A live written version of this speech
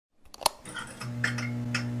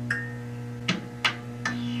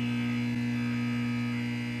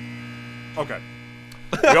Okay.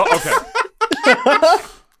 Okay.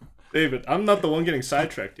 David, I'm not the one getting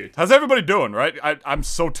sidetracked here. How's everybody doing, right? I'm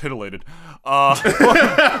so titillated.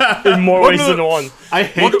 In more ways than one. I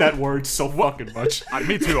hate that word so fucking much.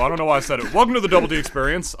 Me too. I don't know why I said it. Welcome to the Double D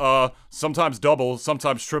Experience. Sometimes double,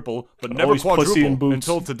 sometimes triple, but never Always pussy and quadruple boobs.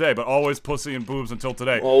 until today. But always pussy and boobs until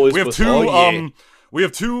today. Always we have pussy. two. Oh, yeah. We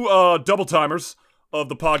have two double timers of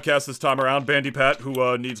the podcast this time around. BandiPatty,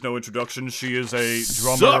 who needs no introduction. She is a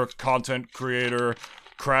drummer, content creator,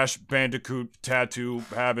 Crash Bandicoot tattoo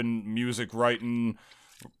having, music writing,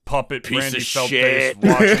 puppet, Piece Randy of Feldface shit.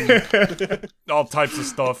 watching, all types of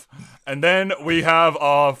stuff. And then we have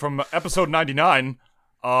from episode 99,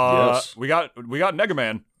 Yes. we got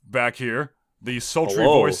Negaman back here, the sultry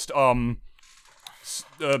Hello. voiced only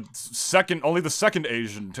the second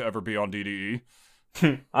Asian to ever be on DDE.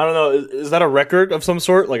 I don't know. Is that a record of some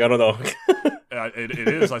sort? Like, I don't know. It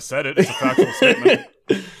is. I said it. It's a factual statement.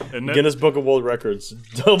 Isn't it? Guinness Book of World Records.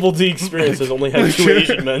 Double D Experience has only had 2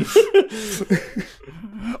 Asian men.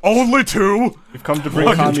 Only 2. We've come to bring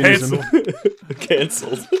Fucking communism.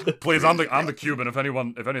 Cancelled. Please, I'm the Cuban. If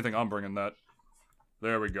anything, I'm bringing that.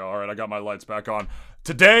 There we go. All right, I got my lights back on.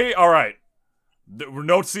 Today, all right.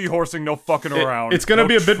 No seahorsing, no fucking around. It's gonna no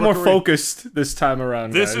be a bit more trickery. focused this time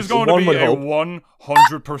around. This guys. is going to One be would a hope.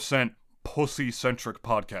 100% pussy-centric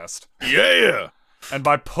podcast. Yeah. And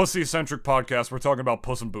by pussy-centric podcast, we're talking about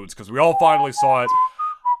Puss in Boots, because we all finally saw it.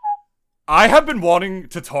 I have been wanting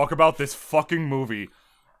to talk about this fucking movie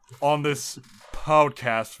on this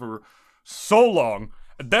podcast for so long.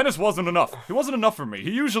 And Dennis wasn't enough. He wasn't enough for me.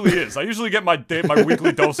 He usually is. I usually get my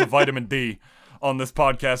weekly dose of vitamin D on this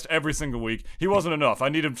podcast every single week. He wasn't enough. I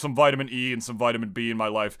needed some vitamin E and some vitamin B in my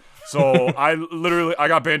life. So I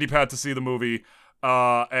got BandiPatty to see the movie.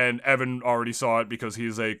 And Evan already saw it because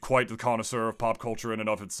he's quite the connoisseur of pop culture in and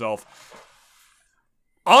of itself.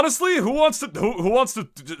 Honestly, who wants it? Who wants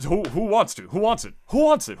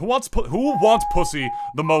pussy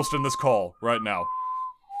the most in this call right now?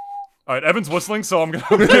 All right, Evan's whistling, so I'm gonna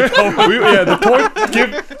go. the torch.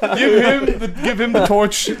 Give him the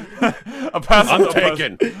torch. I'm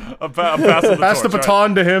taken. I'm passing the Pass the torch.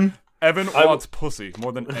 baton to him. Evan wants pussy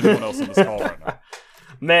more than anyone else in this call right now.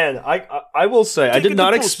 Man, I will say, I did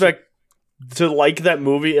not expect to like that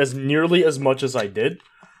movie as nearly as much as I did.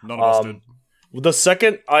 None of us did. The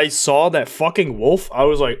second I saw that fucking wolf, I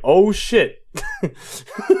was like, oh shit.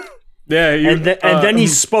 Yeah, And then he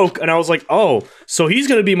spoke, and I was like, oh, so he's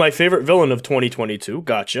gonna be my favorite villain of 2022.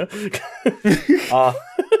 Gotcha.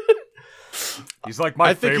 He's like my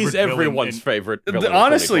I think favorite he's villain everyone's in- favorite villain of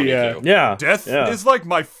Honestly, 2022. Yeah. Death yeah. is like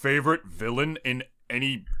my favorite villain in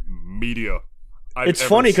any media I've It's ever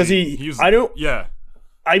funny because seen.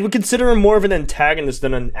 I would consider him more of an antagonist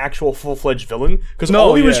than an actual full-fledged villain. Because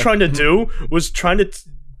all he was trying to do was trying to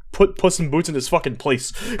put Puss in Boots in his fucking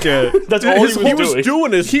place. Yeah. That's all He was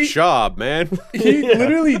doing his job, man. He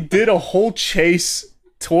literally did a whole chase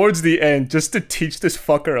towards the end just to teach this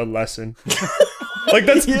fucker a lesson. Like,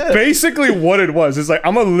 that's basically what it was. It's like,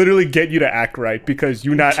 I'm gonna literally get you to act right because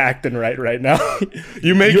you're not acting right now.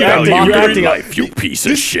 You make it a mockery. Life, you piece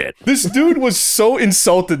of shit. This dude was so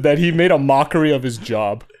insulted that he made a mockery of his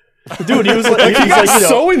job. Dude, he was like, He got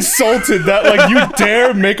so insulted that, like, you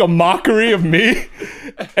dare make a mockery of me?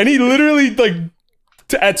 And he literally, like,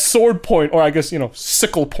 at sword point, or I guess,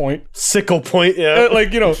 sickle point, sickle point, yeah.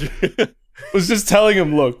 was just telling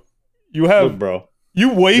him, look, Look, bro. you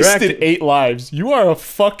wasted 8 lives. You are a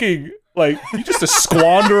fucking, you're just a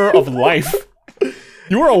squanderer of life.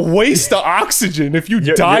 You are a waste of oxygen if you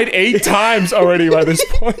died 8 times already by this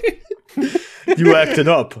point. You acted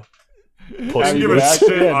up. Puss. Now you're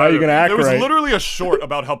gonna act There was right. literally a short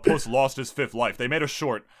about how Puss lost his 5th life. They made a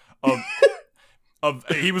short of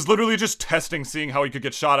he was literally just testing, seeing how he could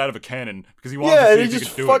get shot out of a cannon because he wanted to see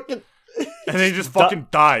if he could do it. And then he just fucking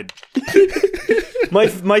died.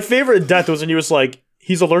 My favorite death was when he was like,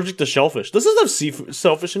 he's allergic to shellfish. Does this have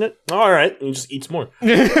shellfish in it? All right, and he just eats more.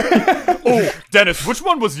 Oh, Dennis, which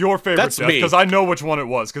one was your favorite That's death? me. Because I know which one it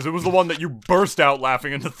was, because it was the one that you burst out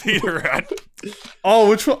laughing in the theater at. Oh,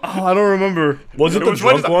 which one? Oh, I don't remember. Was it the was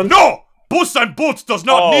drunk one? No! Puss and Boots does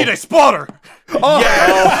not need a spotter!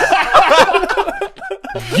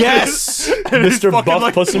 Yes! Mr.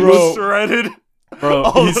 Buff Puss in Boots. shredded.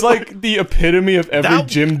 Bro, he's like the epitome of every That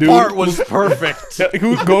gym dude part was perfect.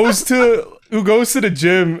 who goes to the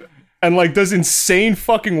gym and like does insane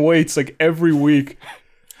fucking weights like every week.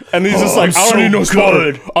 And he's just like, I don't need no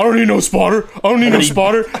spotter. I don't need no spotter. I don't need no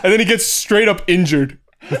spotter. And then he gets straight up injured.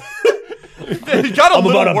 He got a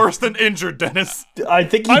little worse than injured, Dennis. I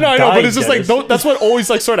think he I know, died, but it's just Dennis. like that's what always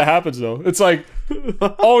like sort of happens though. It's like,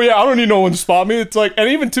 oh yeah, I don't need no one to spot me. It's like, and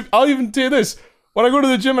I'll even tell you this: when I go to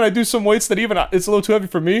the gym and I do some weights that even it's a little too heavy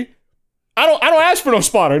for me, I don't ask for no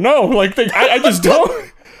spotter. No, like I just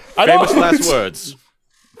don't. Famous last words.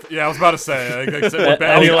 Yeah, I was about to say.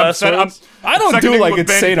 I don't do like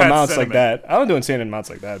insane amounts like that. I don't do insane amounts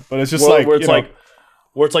like that. But it's just like where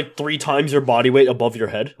it's like 3 times your body weight above your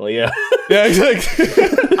head. Like yeah. Yeah, it's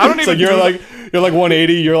like, I don't even. Like you're like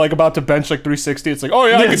 180. You're like about to bench like 360. It's like, oh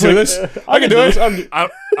yeah, I can do this. I can do it. I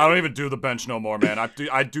don't even do the bench no more, man. I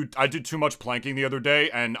did too much planking the other day,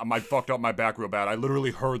 and I fucked up my back real bad. I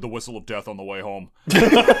literally heard the whistle of death on the way home.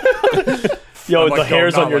 Yo, the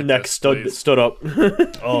hairs on your neck stood up.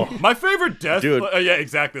 Oh, my favorite death. Dude. Yeah,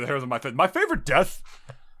 exactly. The hairs on my face. My favorite death,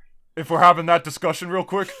 if we're having that discussion real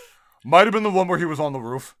quick, might have been the one where he was on the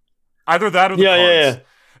roof. Either that or the cards. Yeah.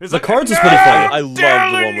 It's The like, cards is pretty funny. I love the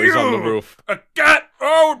one where he's on the roof. A cat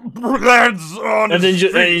lands on And then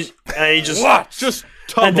his feet. he just What? Just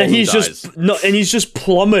and then he's dies. he's just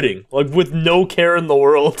plummeting like with no care in the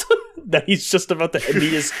world that he's just about to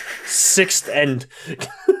meet his 6th end.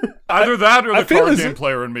 Either that or the feel card as game if-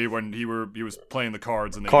 player in me when he was playing the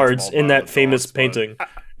cards and Cards in that famous painting.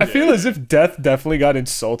 I feel as if Death definitely got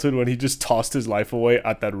insulted when he just tossed his life away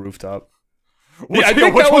at that rooftop. Yeah, I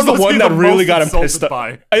think that was the one that really got him pissed off.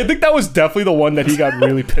 I think that was definitely the one that he got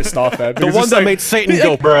really pissed off at. The one that made Satan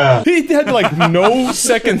go, bruh. He had like no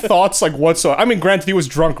second thoughts like whatsoever. I mean, granted he was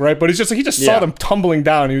drunk, right? But it's just like he just saw them tumbling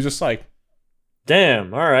down. He was just like,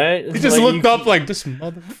 Damn, all right. he just looked up like this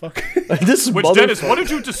motherfucker. Which Dennis, what did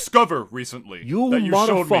you discover recently that you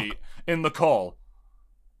showed me in the call?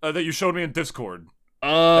 That you showed me in Discord.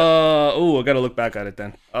 I gotta look back at it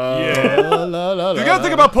then. Yeah. You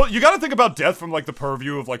gotta think about death from like the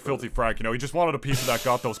purview of like Filthy Frank. You know, he just wanted a piece of that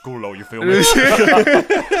gatos culo. You feel me?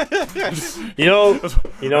 You know. Just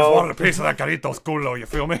wanted a piece of that garitos culo. You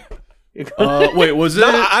feel me? Wait, was it?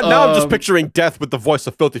 Now I'm just picturing death with the voice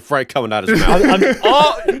of Filthy Frank coming out his mouth.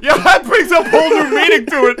 Yeah, that brings a whole new meaning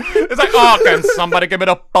to it. It's like, oh, can somebody give me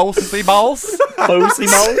the bossy balls? Bossy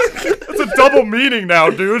balls? It's a double meaning now,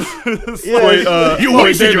 dude. You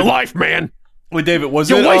wasted your life, man. Wait, David, was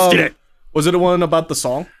You it? wasted it. Was it the one about the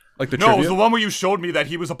song? Like the No, trivia? it was the one where you showed me that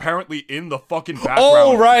he was apparently in the fucking background.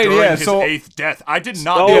 Oh, right, during yeah, his so- 8th death. I did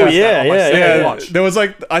not. Oh, notice yeah, that on my yeah, second yeah. watch. There was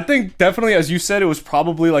like, I think definitely, as you said, it was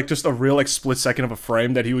probably like just a real like split second of a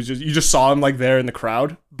frame that he was you just saw him like there in the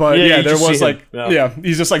crowd. But Yeah, yeah, you there just was see him. like, Yeah.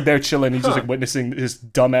 he's just like there chilling. He's just like witnessing his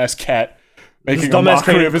dumbass cat making This a dumbass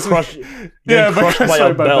mockery getting of his crushed, yeah, crushed by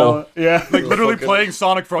sorry, a bell. Yeah, Like literally playing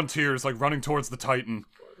Sonic Frontiers, like running towards the Titan.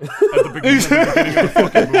 At the beginning of the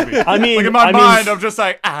fucking movie. I mean, Like in my I mind, mean, I'm just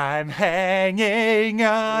like, I'm hanging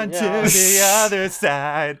on to the other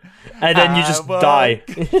side. and then you just die.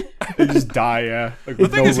 they just die. Yeah, like The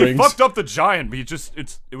with thing no is, rings. he fucked up the giant, but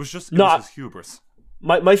it was his hubris.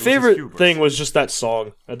 My favorite hubris. thing was just that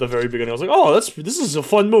song at the very beginning. I was like, oh, this is a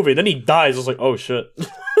fun movie. Then he dies. I was like, oh shit.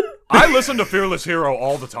 I listen to Fearless Hero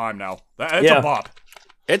all the time now. It's Yeah. a bop.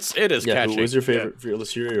 It is Yeah, catchy. who was your favorite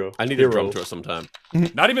Fearless Hero? I need to drum to it sometime.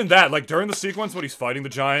 Not even that. Like during the sequence when he's fighting the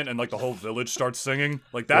giant and like the whole village starts singing,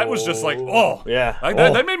 like that was just like, oh Yeah. like,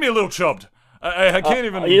 Oh. that made me a little chubbed. I can't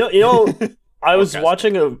even. You know, I was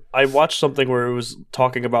Podcast. I watched something where it was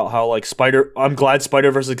talking about how like I'm glad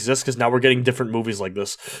Spider-Verse exists because now we're getting different movies like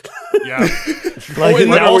this. Yeah. Like, and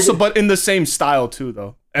now also, we're- but in the same style too,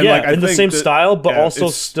 though. And yeah, like, I in the think same that- style, but yeah, also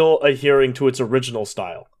it's- still adhering to its original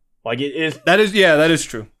style. Like that is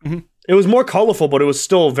true. it was more colorful, but it was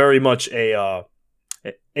still very much a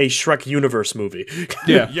Shrek universe movie. Yeah,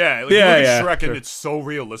 Yeah, like, Yeah, you look yeah, at Shrek sure. and it's so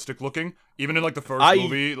realistic looking. Even in like the first I-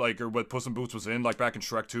 movie, like or what Puss in Boots was in, like back in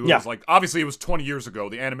Shrek 2, it Yeah. was like obviously it was 20 years ago.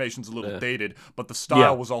 The animation's a little dated, but the style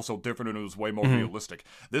Yeah. was also different and it was way more realistic.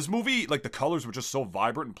 This movie, like the colors were just so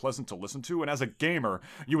vibrant and pleasant to listen to, and as a gamer,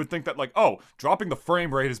 you would think that like, oh, dropping the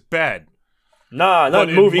frame rate is bad. Nah, not But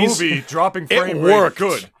in movies. movie, dropping It frame rate is worked.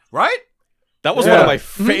 good, right? That was Yeah. one of my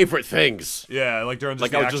favorite things. Yeah, like during just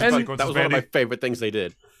Like the I was action just sequences, that was one of my Mandy. favorite things they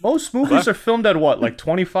did. Most movies are filmed at what, like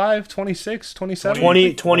 25, 26, 27?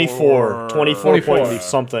 20, 24 point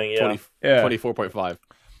something. Yeah. 20, Yeah. 24.5.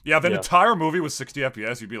 Yeah, if an Yeah. entire movie was 60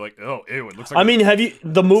 FPS, you'd be like, oh, ew, it looks like I mean, have you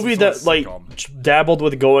the movie This that is like sitcom. dabbled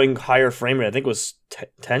with going higher frame rate? I think it was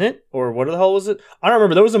Tenet or what the hell was it? I don't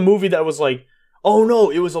remember. There was a movie that was like, oh no,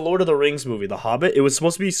 it was a Lord of the Rings movie, The Hobbit. It was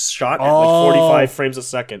supposed to be shot at like 45 frames a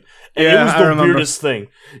second, and Yeah, it was I the remember. weirdest thing.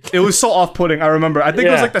 It was so off-putting. I remember. I think it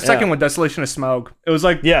was Yeah, like the second yeah. one, Desolation of Smaug. It was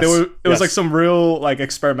like Yes, it was yes. like some real like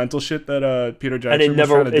experimental shit that Peter Jackson And it was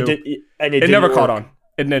never trying to do. it It never didn't caught work. on.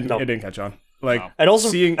 It didn't. No. It didn't catch on. Like, And also,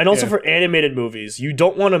 seeing, for animated movies, you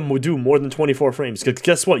don't want to do more than 24 frames. Because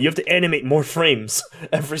guess what? You have to animate more frames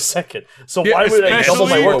every second. So why would I double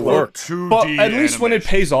my workload? But at least when it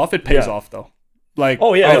pays off, though. Like,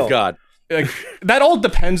 oh yeah, oh god. Like, that all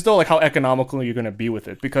depends though, like how economical you're gonna be with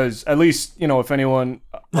it. Because at least, you know, if anyone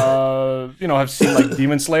have seen like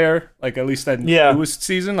Demon Slayer, like at least that newest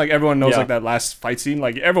season, like everyone knows like that last fight scene,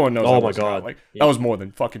 like everyone knows. Oh my god, like that was more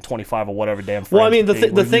than fucking 25 or whatever damn frames. Well, I mean, the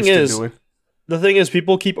thing is,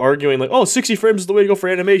 people keep arguing like, oh, 60 frames is the way to go for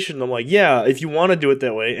animation. And I'm like, yeah, if you want to do it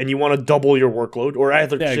that way and you want to double your workload, or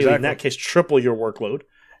either in that case triple your workload.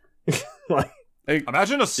 Like,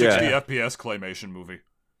 imagine a 60 FPS claymation movie.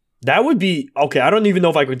 That would be okay. I don't even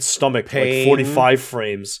know if I could stomach like 45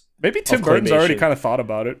 frames. Maybe Tim Burton's already kind of thought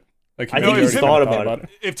about it. Like, I think he's thought about it.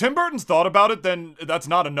 If Tim Burton's thought about it, then that's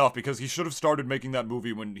not enough because he should have started making that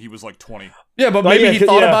movie when he was like 20. Yeah, but maybe he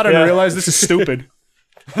thought about it and realized this is stupid.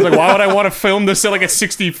 Like, why would I want to film this at like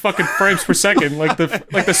 60 fucking frames per second? Like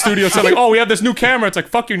the studio said, like, oh, we have this new camera. It's like,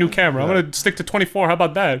 fuck your new camera. I'm gonna stick to 24. How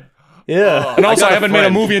about that? Yeah. And also, I haven't made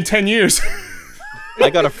a movie in 10 years.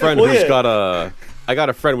 I got a friend who's got a. I got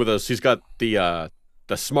a friend with us. He's got the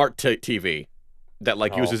smart TV that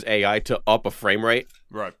like uses AI to up a frame rate.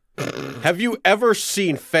 Right. Have you ever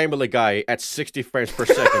seen Family Guy at 60 frames per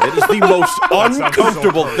second? It is the most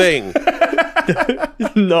uncomfortable thing.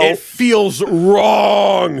 No. It feels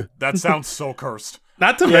wrong. That sounds so cursed.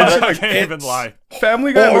 Not to mention, I can't even lie.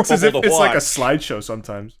 Family Guy looks as if it's like a slideshow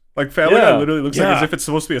sometimes. Like, Family Guy literally looks like as if it's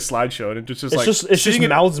supposed to be a slideshow, and it's just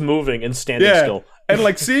mouths moving and standing still. And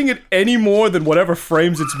like seeing it any more than whatever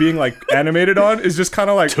frames it's being like animated on is just kind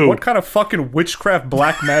of like, what kind of fucking witchcraft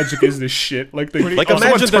black magic is this shit? Like,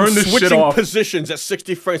 imagine them switching positions at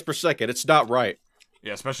 60 frames per second. It's not right.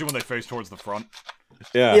 Yeah, especially when they face towards the front.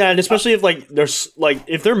 Yeah, and especially if like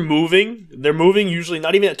if they're moving usually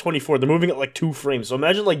not even at 24, they're moving at like 2 frames. So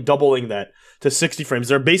imagine like doubling that to 60 frames.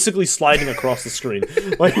 They're basically sliding across the screen.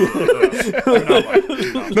 Like,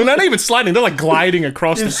 no, not even sliding. They're like gliding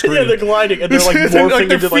across the screen. Yeah, they're gliding and they're like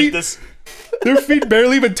morphing into like this. Their feet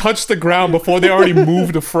barely even touch the ground before they already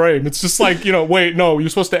moved a frame. It's just like, wait, no, you're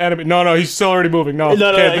supposed to animate. No, he's still already moving. No,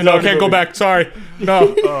 can't go back. Sorry.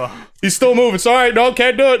 No. He's still moving. Sorry, no,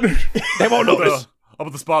 can't do it. They won't notice. I'll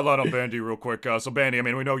put the spotlight on Bandy real quick. So Bandy, I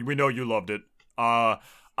mean, we know you loved it. I'll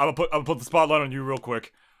put the spotlight on you real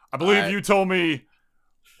quick. I believe you told me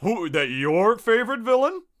that your favorite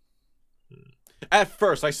villain. At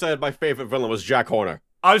first, I said my favorite villain was Jack Horner.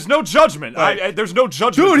 There's no judgment. There's no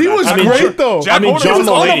judgment. Dude, he was great though. Jack Horner was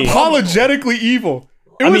unapologetically evil.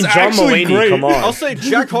 It was John actually Mulaney, great. come on. I'll say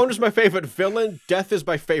Jack Horner's my favorite villain. Death is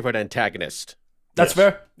my favorite antagonist. That's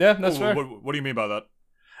fair. Yeah, that's fair. What do you mean by that?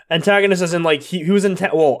 Antagonist as in like he was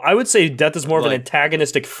well, I would say Death is more of an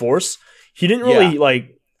antagonistic force. He didn't really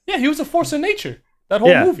like. Yeah, he was a force of nature. That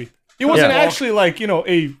whole movie. He wasn't actually like,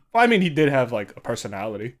 I mean, he did have like a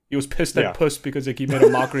personality. He was pissed at Puss because like, he made a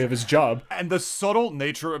mockery of his job. And the subtle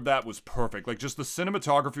nature of that was perfect. Like just the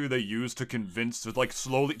cinematography they used to convince, to like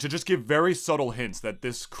slowly, to just give very subtle hints that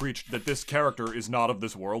this character is not of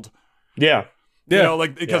this world. Yeah.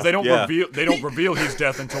 Because they don't reveal his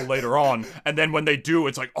death until later on, and then when they do,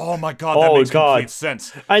 it's like, oh my god, that makes complete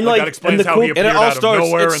sense. And that explains how he appeared out of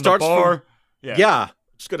nowhere in the bar. Yeah,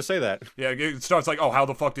 just gonna say that. Yeah, it starts like, oh, how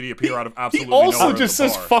the fuck did he appear out of absolutely nowhere? He also just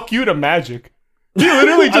says "fuck you" to magic. He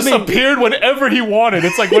literally just appeared whenever he wanted.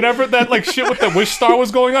 It's like whenever that like shit with the wish star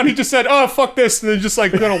was going on, he just said, "Oh fuck this," and then just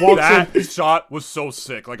like walks that in. Shot was so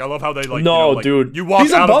sick. Like I love how they like. Dude, you walk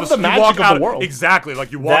he's out above of the magic of the world. Exactly.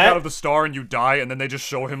 Like you walk out of the star and you die, and then they just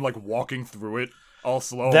show him like walking through it all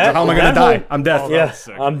slow. How am I gonna die? I'm death.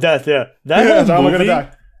 I'm death. Yeah, that how am I gonna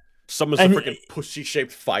die? Someone's a freaking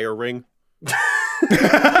pussy-shaped fire ring.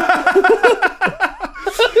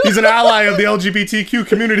 He's an ally of the LGBTQ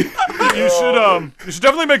community. You should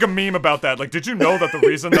definitely make a meme about that. Like, did you know that the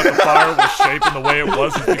reason that the fire was shaped in the way it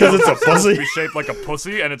was is because it's supposed to be shaped like a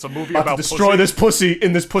pussy, and it's a movie about to destroy this pussy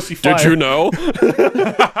in this pussy fire. Did you know?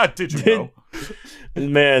 Did you know?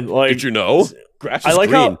 Man, like, did you know? Grass is I like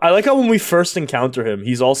green. how when we first encounter him,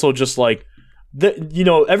 he's also just like,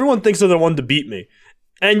 everyone thinks they're the one to beat me.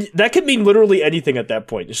 And that could mean literally anything at that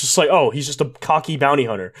point. It's just like, oh, he's just a cocky bounty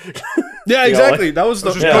hunter. Yeah, exactly. That was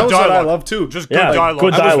what I love too. Just good dialogue.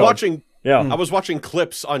 Good dialogue. I was watching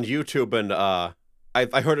clips on YouTube, and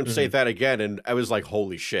I heard him say that again, and I was like,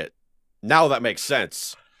 holy shit. Now that makes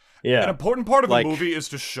sense. Yeah. An important part of the movie is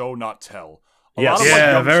to show, not tell. A lot of,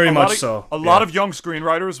 Yeah, very a much lot of, so. A lot of young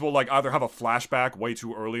screenwriters will like either have a flashback way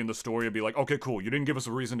too early in the story and be like, okay, cool, you didn't give us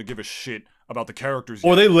a reason to give a shit about the characters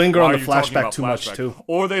Or yet. they linger Why on are the you talking flashback about too much, flashback? too.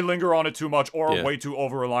 Or they linger on it too much, or Yeah. are way too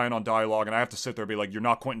over-reliant on dialogue, and I have to sit there and be like, you're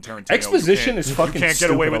not Quentin Tarantino. Exposition You is fucking You can't get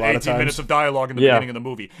away stupid with a lot of 18 minutes times. of dialogue in the beginning of the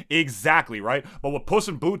movie. Exactly, right? But what Puss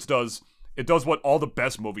in Boots does, it does what all the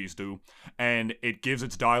best movies do, and it gives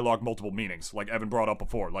its dialogue multiple meanings, like Evan brought up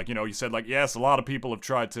before. Like, you know, you said, like, yes, a lot of people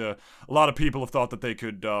have thought that they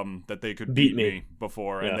could beat me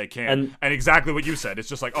before, and they can't. And exactly what you said, it's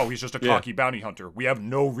just like, oh, he's just a cocky bounty hunter. We have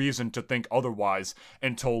no reason to think otherwise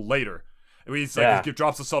until later. I mean, it's like, he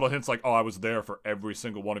drops the subtle hints like, oh, I was there for every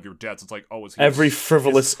single one of your deaths. It's like, oh, is he Every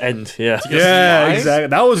frivolous end, Yeah, exactly.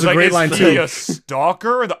 That was a great line is too. he a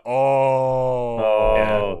stalker?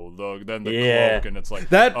 Then the cloak, and it's like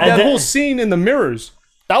That whole scene in the mirrors.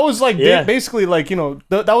 That was like basically like, you know,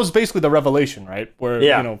 that was basically the revelation, right? Where you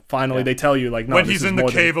know, finally they tell you like, no, when this he's is in the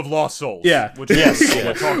more cave of lost souls. Yeah. Which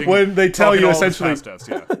is, when they tell you essentially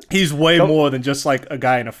yeah. he's way more than just like a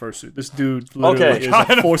guy in a fursuit. This dude literally is Guy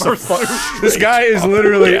in a a force of This guy is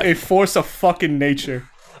literally a force of fucking nature.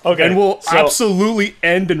 Okay, And will so- absolutely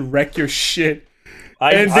end and wreck your shit.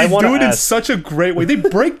 And I they wanna do it in ask- such a great way. They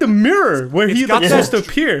break the mirror where he's got supposed to that-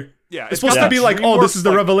 appear. Yeah, It's supposed to be like, oh, this is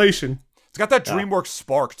the revelation. It's got that DreamWorks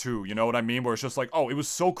spark too, you know what I mean? Where it's just like, oh, it was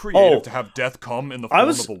so creative to have death come in the form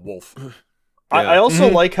of a wolf. I also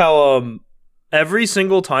like how every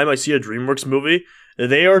single time I see a DreamWorks movie,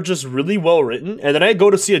 they are just really well written, and then I go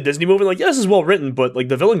to see a Disney movie, like, yeah, this is well written, but like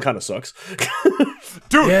the villain kind of sucks.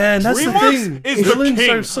 Dude, Yeah, and that's the DreamWorks thing. is the Villains king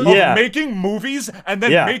are so- of making movies and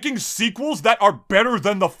then Yeah. making sequels that are better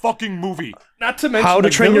than the fucking movie. Not to mention How to the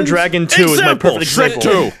Train Your villains. Dragon 2 is my perfect Shrek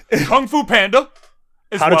example. 2. Kung Fu Panda.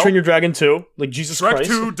 How to Train Your Dragon 2, like Jesus Shrek Christ.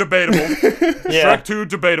 2, debatable. Yeah. Shrek 2,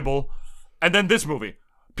 debatable. And then this movie.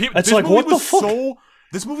 It's This like, movie what the was fuck?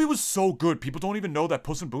 This movie was so good. People don't even know that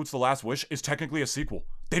Puss in Boots: The Last Wish is technically a sequel.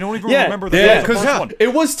 They don't even remember that Yeah, it was the because first one.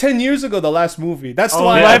 it was 10 years ago, the last movie. That's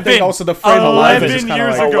why I 11. think also the frame of 11 is kinda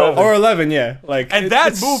years like, ago. Or 11, yeah. Like, And that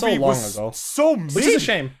it's movie so long was ago. so mid. Which is a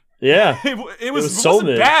shame. Yeah. It was was so wasn't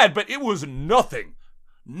mid. bad, but it was nothing.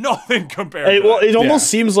 Nothing compared to Well, that. it almost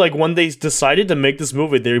seems like when they decided to make this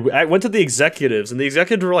movie, they went to the executives, and the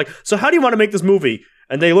executives were like, so how do you want to make this movie?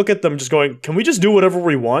 And they look at them just going, can we just do whatever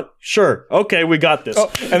we want? Sure. Okay, we got this.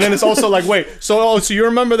 Oh, and then it's also like, wait, so you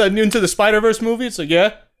remember that Into the Spider-Verse movie? It's like,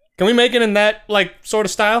 yeah. Can we make it in that, like, sort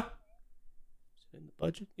of style? In the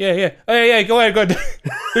budget? Yeah. Oh, yeah, go ahead.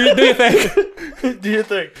 do your thing. Do you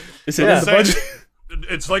think? Is it in the budget?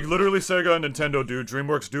 It's like literally Sega and Nintendo do.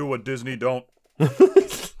 DreamWorks do what Disney don't.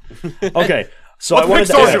 Okay, so What's I wanted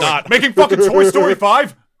to Pixar ask. doing? Making fucking Toy Story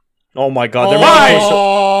 5? Oh my god, they're Why? making Toy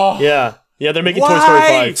Story. Yeah, they're making Toy Story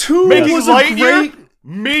Why? 5. Two Making was a Lightyear? great...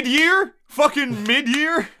 Mid-year? Fucking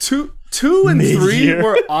mid-year? Two and Mid-year. 3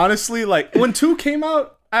 were honestly, like, when 2 came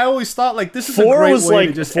out, I always thought, like, this is a 4 great was way like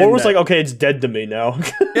to just 4 end was that. like, okay, it's dead to me now.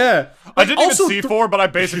 Yeah. I didn't also even see 4, but I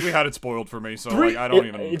basically had it spoiled for me, so like I don't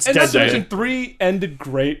even... It's And dead not to to mention me. 3 ended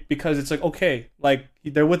great because it's like, okay, like,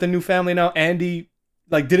 they're with a new family now. Andy,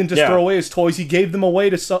 like, didn't just throw away his toys. He gave them away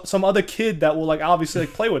to some other kid that will, like, obviously,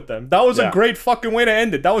 like, play with them. That was a great fucking way to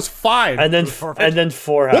end it. That was fine. And then 4 what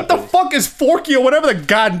the happened. fuck is Forky or whatever the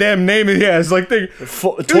goddamn name he has? Like, Toy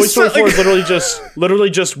Story 4 is literally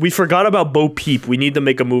just we forgot about Bo Peep. We need to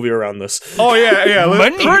make a movie around this. oh, yeah.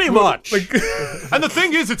 Pretty much. Like, And the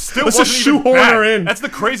thing is, it still Let's wasn't just even shoehorn bad. her in. That's the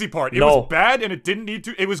crazy part. It No. was bad and it didn't need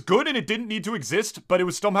to... It was good and it didn't need to exist, but it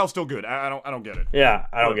was somehow still good. I don't get it. Yeah,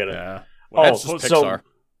 I don't get it. yeah. That's just Pixar.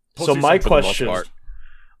 So my Pussy question, part.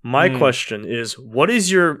 question is, what is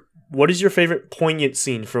your favorite poignant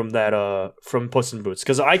scene from that from Puss in Boots?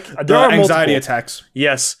 Because there There are are anxiety multiple. attacks.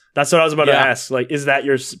 Yes, that's what I was about to Yeah. ask. Like, is that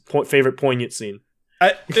your favorite poignant scene?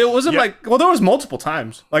 It wasn't like, well, there was multiple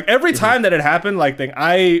times. Like, every time that it happened, like,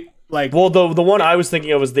 Well, the one I was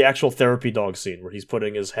thinking of was the actual therapy dog scene where he's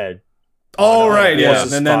putting his head. oh, right, yeah.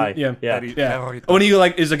 Puss's And thigh. then, yeah. Yeah. When he,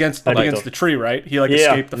 like, is against Perito. the tree, right? He, like, Yeah,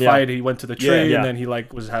 escaped the yeah. fight. He went to the tree, Yeah. and then he,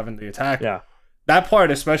 like, was having the attack. Yeah. That part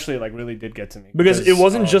especially, like, really did get to me. Because it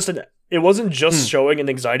wasn't just showing an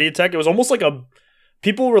anxiety attack. It was almost like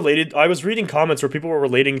people related. I was reading comments where people were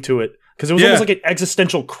relating to it because it was almost like an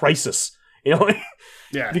existential crisis. You know,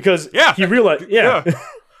 Yeah. because Yeah. he realized,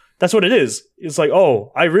 that's what it is. It's like,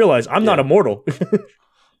 oh, I realize I'm not immortal.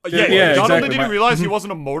 Yeah, not only exactly. did he realize he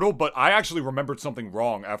wasn't immortal, but I actually remembered something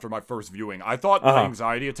wrong after my first viewing. I thought the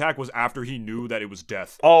anxiety attack was after he knew that it was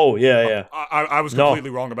death. Oh yeah. I was No. completely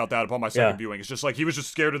wrong about that upon my second Yeah. viewing. It's just like he was just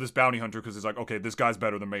scared of this bounty hunter because he's like, okay, this guy's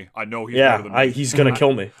better than me. I know he's better than Yeah, me. he's gonna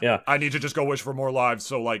kill me. Yeah. I need to just go wish for more lives,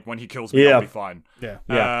 so like when he kills me, Yeah. I'll be fine. Yeah.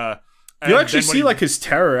 Yeah. You actually see like his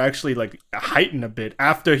terror actually like heighten a bit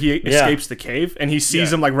after he escapes the cave, and he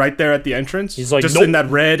sees him like right there at the entrance. He's like, just nope. in that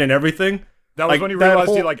red and everything. That was when he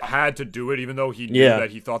realized he like had to do it, even though he knew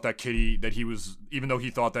that he thought that Kitty even though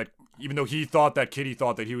he thought that Kitty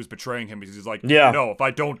thought that he was betraying him, because he's like, no, if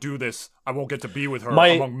I don't do this, I won't get to be with her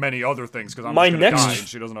among many other things, because I'm just gonna die, and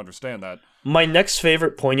she doesn't understand that. My next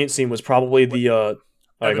favorite poignant scene was probably the.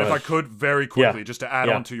 Evan, if I could very quickly, just to add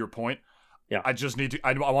on to your point. Yeah. I just need to.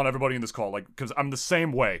 I want everybody in this call, like, because I'm the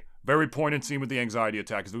same way. Very poignant scene with the anxiety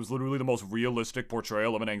attack, because it was literally the most realistic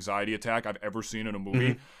portrayal of an anxiety attack I've ever seen in a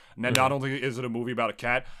movie. And not only is it a movie about a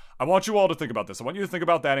cat, I want you all to think about this. I want you to think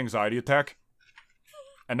about that anxiety attack,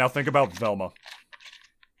 and now think about Velma.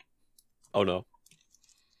 Oh no.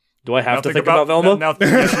 Do I have to think about Velma?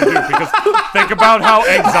 Yes, you do, because think about how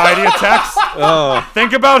anxiety attacks.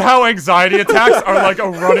 Think about how anxiety attacks are like a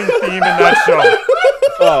running theme in that show.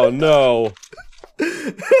 Oh no.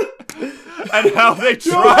 And how they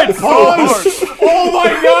tried so hard. Oh my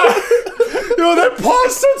god! Yo, that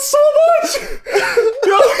pause said so much!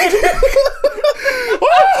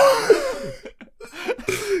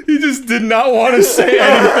 He just did not want to say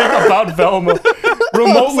anything about Velma.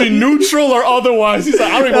 Remotely neutral or otherwise. He's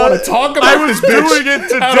like, I don't even want to talk about this bitch. I was doing it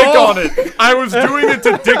to dick on it. I was doing it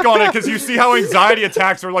to dick on it, because you see how anxiety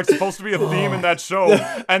attacks are like supposed to be a theme in that show,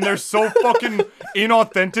 and they're so fucking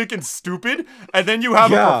inauthentic and stupid, and then you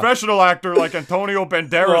have a professional actor like Antonio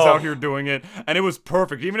Banderas out here doing it, and it was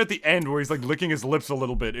perfect. Even at the end where he's like licking his lips a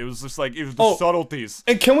little bit, it was just like, it was the subtleties.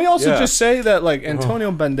 And can we also just say that like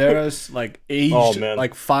Antonio Banderas like aged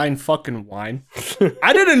like fine fucking wine?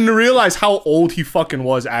 I didn't realize how old he fucking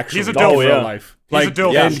was actually. He's a dope in real life. Like, he's a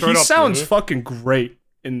dope. and he sounds fucking great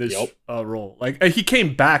in this role. Like he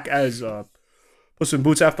came back as Puss in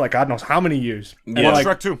Boots after like God knows how many years. And like,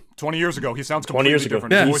 Shrek 2, 20 years ago. He sounds completely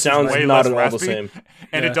different. Yeah. His He voice sounds is way not less at all raspy, the same.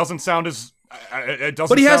 and it doesn't sound as. It doesn't.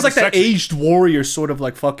 But he has like that sexy. aged warrior sort of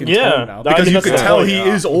like fucking tone now, because you could tell he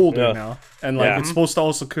is older now, and like it's supposed to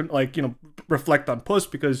also like reflect on Puss,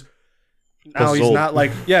 because now he's not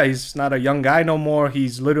like he's not a young guy no more.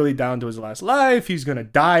 He's literally down to his last life. He's gonna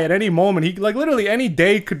die at any moment. He like literally any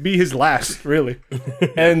day could be his last, really.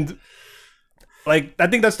 And like I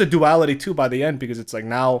think that's the duality too by the end, because it's like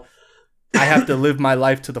now I have to live my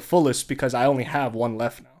life to the fullest because I only have one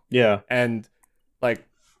left now. Yeah. And like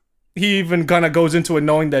he even kind of goes into it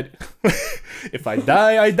knowing that if I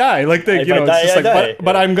die, I die. Like it's just like,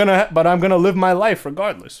 but I'm gonna live my life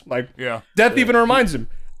regardless. Like death even reminds him,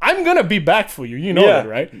 I'm gonna be back for you. You know that,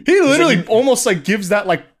 right? He literally almost like gives that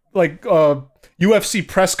like UFC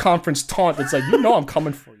press conference taunt. It's like, I'm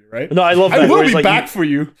coming for you, right? No, I love that. I will be back for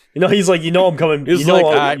you. He's like, I'm coming. He's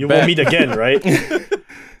like, we'll meet again, right? Like,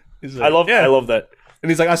 I love that. And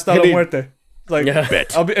he's like, hasta la muerte. Like,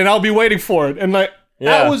 bet. I'll be waiting for it. And like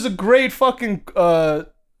that was a great fucking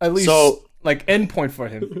at least like end point for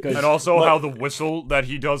him. And also how the whistle that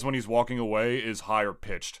he does when he's walking away is higher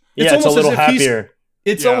pitched. It's a little happier.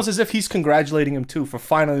 It's almost as if he's congratulating him too for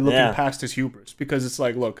finally looking past his hubris, because it's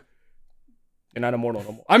like, look, you're not immortal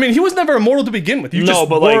no more. I mean, he was never immortal to begin with. You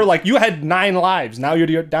were like you had 9 lives. Now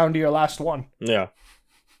you're down to your last one. Yeah.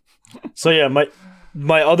 So yeah,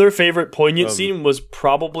 my other favorite poignant scene was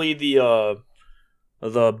probably the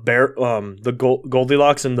bear, the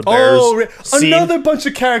Goldilocks and the bears. Scene. Another bunch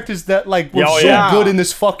of characters that like were so good in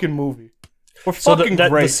this fucking movie. We're fucking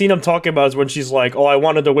great. The scene I'm talking about is when she's like, "Oh, I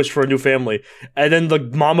wanted to wish for a new family," and then the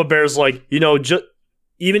mama bear's like, just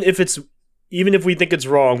even if we think it's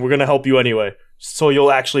wrong, we're gonna help you anyway, so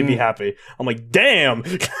you'll actually be happy. I'm like, damn.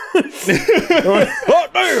 Oh,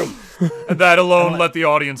 damn. And that alone let the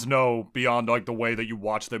audience know, beyond like the way that you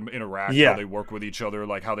watch them interact, how they work with each other,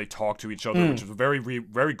 like how they talk to each other, which is very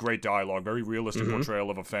very great dialogue, very realistic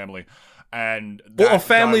portrayal of a family, and a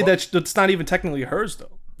family that's not even technically hers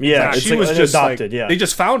though. Yeah, she was just adopted. Like, they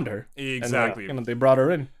just found her. Exactly. And they brought her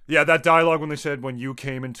in. Yeah, that dialogue when they said, "When you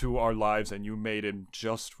came into our lives and you made him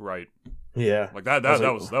just right." Yeah, like that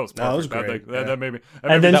was perfect. That was great. That made me.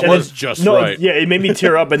 That was just right. Yeah, it made me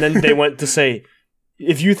tear up. And then they went to say,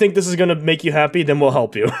 if you think this is gonna make you happy, then we'll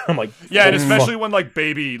help you. I'm like, and especially when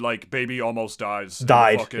baby almost died. It's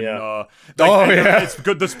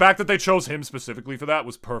good. The fact that they chose him specifically for that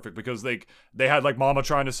was perfect, because they had like Mama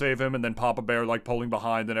trying to save him, and then Papa Bear like pulling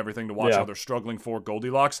behind and everything to watch how they're struggling for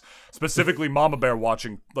Goldilocks. Specifically, Mama Bear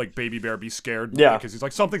watching like Baby Bear be scared, because he's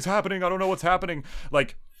like, something's happening. I don't know what's happening.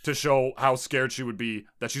 Like, to show how scared she would be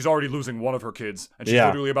that she's already losing one of her kids, and she's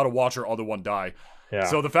literally about to watch her other one die. Yeah.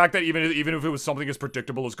 So the fact that even if it was something as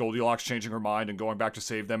predictable as Goldilocks changing her mind and going back to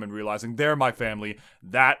save them and realizing they're my family,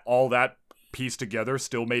 all that piece together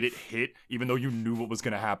still made it hit, even though you knew what was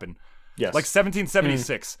going to happen. Yes. Like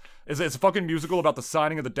 1776. It's a fucking musical about the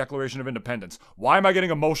signing of the Declaration of Independence. Why am I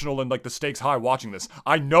getting emotional and like the stakes high watching this?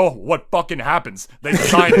 I know what fucking happens. They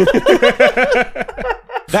sign it.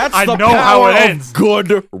 That's I the know power how it of ends.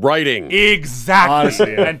 good writing. Exactly.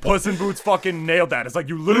 Honestly, yeah. And Puss in Boots fucking nailed that. It's like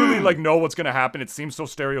you literally like know what's gonna happen. It seems so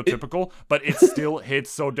stereotypical, but it still hits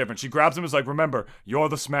so different. She grabs him, is like, remember, you're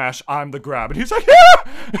the smash, I'm the grab. And he's like, yeah!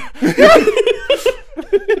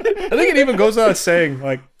 I think it even goes without saying,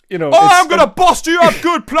 like, you know. Oh, I'm gonna bust you up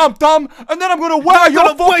good, plump thumb, and then I'm gonna wear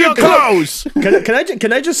your fucking clothes.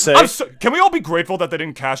 Can I just say? Can we all be grateful that they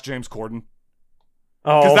didn't cast James Corden?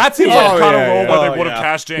 Oh, Because that seems like the kind of role where Oh, they would have yeah.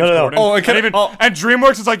 cast James No. Corden. Oh, and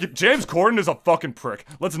DreamWorks is like, James Corden is a fucking prick.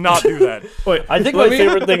 Let's not do that. Wait, I think my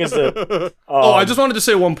favorite thing is the. I just wanted to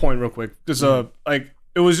say one point real quick. Because, like,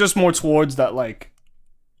 it was just more towards that, like,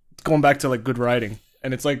 going back to, like, good writing.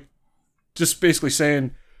 And it's, like, just basically saying,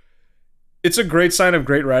 it's a great sign of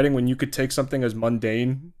great writing when you could take something as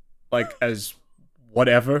mundane, like, as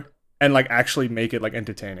whatever, and, like, actually make it, like,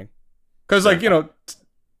 entertaining. Because, like, you know,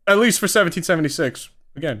 at least for 1776,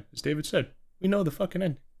 again, as David said, we know the fucking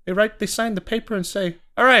end. They sign the paper and say,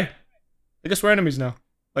 all right, I guess we're enemies now.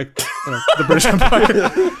 Like, you know, the British Empire.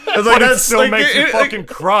 It's like, But it still makes you fucking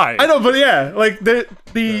cry. I know, but yeah, like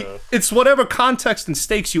it's whatever context and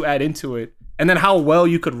stakes you add into it, and then how well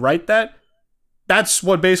you could write that. That's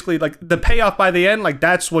what basically, like, the payoff by the end, like,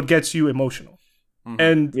 that's what gets you emotional.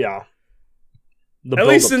 And Yeah. The At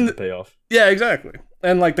least build-up in to the payoff. yeah, exactly.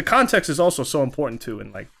 And like the context is also so important too,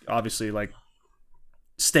 and like obviously like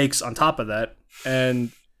stakes on top of that,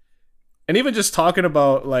 and even just talking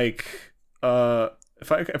about like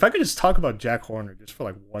if I could just talk about Jack Horner just for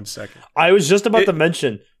like 1 second. I was just about to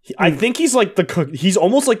mention. I think he's like he's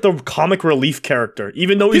almost like the comic relief character,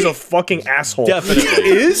 even though he's a fucking asshole. Definitely.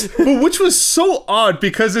 It is, but which was so odd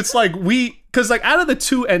because it's like because like out of the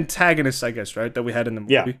two antagonists, I guess, right, that we had in the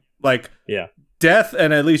movie, Yeah. like Yeah. Death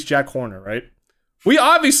and at least Jack Horner, right? We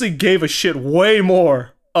obviously gave a shit way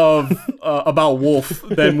more of about Wolf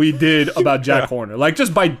than we did about Jack Horner. Like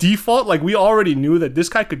just by default, like we already knew that this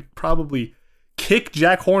guy could probably kick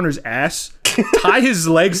Jack Horner's ass, tie his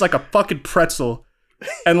legs like a fucking pretzel,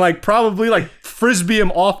 and like probably like frisbee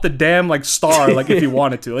him off the damn like star, like if he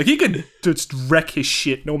wanted to. Like he could just wreck his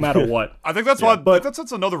shit no matter what. I think that's why. But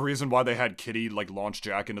that's another reason why they had Kitty like launch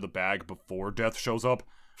Jack into the bag before Death shows up.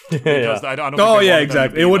 Because I don't think Oh they yeah, wanted them to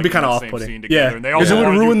exactly. be, It would like, be in kind of that same off-putting. scene together. Yeah, And they because also it would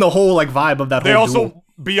wanted ruin you- the whole like vibe of that They whole also, duel.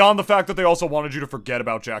 beyond the fact that they also wanted you to forget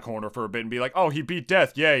about Jack Horner for a bit and be like, oh, he beat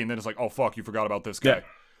Death, yay, and then it's like, oh fuck, you forgot about this guy. Yeah.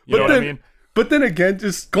 You know what I mean? But then again,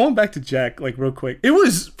 just going back to Jack, like real quick, it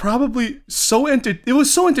was probably it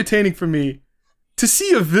was so entertaining for me to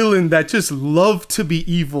see a villain that just loved to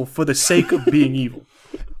be evil for the sake of being evil.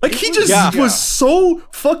 Like he just was so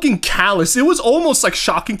fucking callous. It was almost like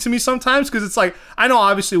shocking to me sometimes because it's like I know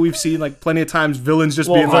obviously we've seen like plenty of times villains just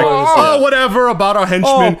being like, villains, oh yeah. whatever about our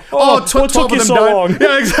henchmen. what 12 took of you them so died. long?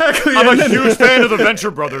 Yeah, exactly. I'm And a then huge fan of the Venture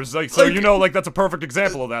Brothers. Like, so you know, like that's a perfect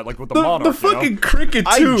example of that. Like with the Monarch. the fucking cricket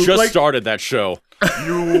too. I just like, started that show.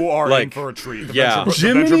 You are in Like, for a treat. yeah.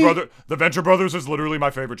 The Venture Brothers is literally my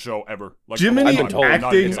favorite show ever. Like, Jiminy of all time. acting-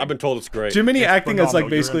 Not even I've been told it's great. Jiminy It's acting as like phenomenal.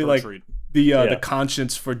 You're in basically for a like treat. the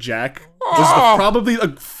conscience for Jack was probably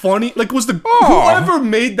like funny, like was the whoever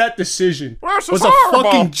made that decision This is was a horrible.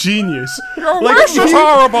 fucking genius. Your Like, wish is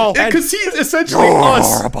horrible. because he's essentially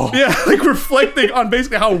us, yeah, like reflecting on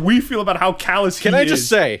basically how we feel about how callous he is. Can I just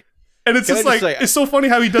say? And it's can just I like just say- it's so funny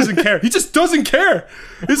how he doesn't care. He just doesn't care.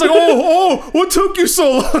 He's like, oh, what took you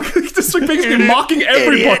so long? He's just like basically mocking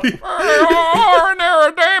everybody. You're an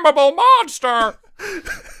irredeemable monster.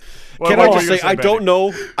 Can I just say I don't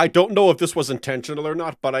know if this was intentional or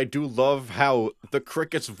not, but I do love how the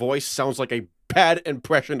Cricket's voice sounds like a bad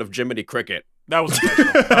impression of Jiminy Cricket. That was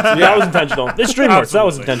intentional. That was intentional. It's DreamWorks. That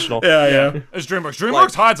was Absolutely. intentional. Yeah. It's DreamWorks.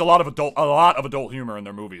 DreamWorks hides a lot of adult humor in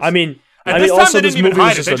their movies. I mean, and this time also they this didn't even movie was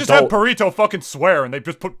hide it. just They just adult. had Burrito fucking swear, and they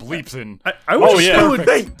just put bleeps in. I wish Oh, yeah. they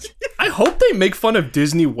would. I hope they make fun of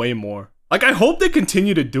Disney way more. Like I hope they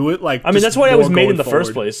continue to do it. Like I mean, just that's why it more was made going in the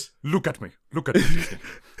first forward. place. Look at me. Look at me.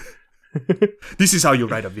 This is how you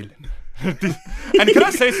write a villain. And can I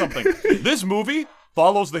say something? This movie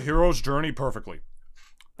follows the hero's journey perfectly.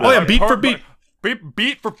 Oh yeah, beat for beat.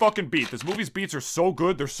 Beat for fucking beat. This movie's beats are so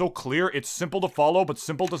good, they're so clear, it's simple to follow, but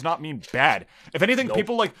simple does not mean bad. If anything,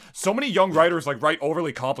 people like, so many young writers like write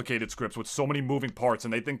overly complicated scripts with so many moving parts,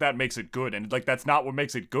 and they think that makes it good, and like that's not what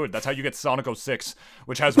makes it good. That's how you get Sonic 06,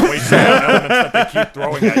 which has way too many elements that they keep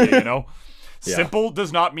throwing at you, you know? Simple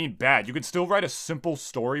does not mean bad. You can still write a simple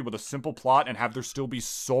story with a simple plot and have there still be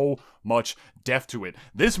so much depth to it.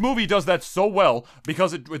 This movie does that so well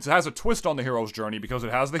because it has a twist on the hero's journey, because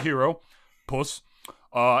it has the hero, Puss.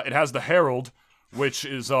 It has the herald, which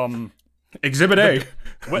is Exhibit A.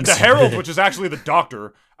 The herald, which is actually the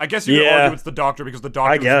doctor. I guess you could argue it's the doctor because the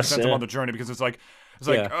doctor sent him on the journey, because it's like,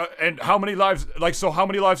 and how many lives? Like, so how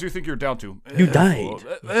many lives do you think you're down to? You died.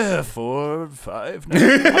 4, 5.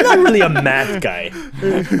 I'm not really a math guy.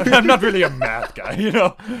 I'm not really a math guy, you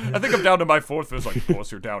know. I think I'm down to my 4th. It's like, of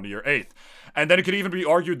course, you're down to your 8th. And then it could even be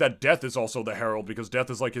argued that Death is also the herald, because Death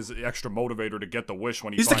is like his extra motivator to get the wish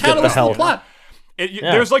when he's the catalyst of the plot.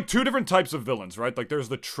 There's like 2 different types of villains, right? Like there's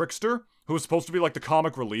the trickster, who is supposed to be like the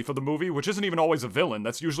comic relief of the movie, which isn't even always a villain.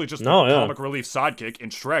 That's usually just the comic relief sidekick. In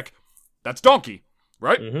Shrek, that's Donkey,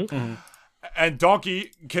 right? And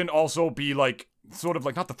Donkey can also be like, sort of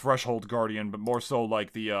like, not the threshold guardian, but more so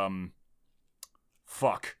like the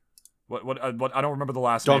fuck. What I don't remember the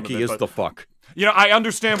last name of it. Donkey is the fuck. You know, I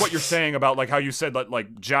understand what you're saying about like how you said that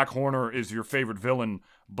like Jack Horner is your favorite villain,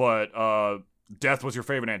 but Death was your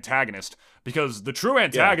favorite antagonist, because the true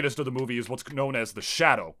antagonist of the movie is what's known as the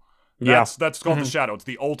Shadow. That's called the Shadow. It's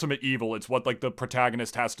the ultimate evil. It's what like the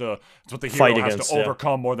protagonist it's what the hero has to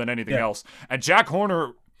overcome more than anything else. And Jack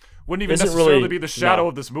Horner wouldn't even necessarily be the shadow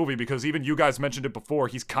of this movie, because even you guys mentioned it before.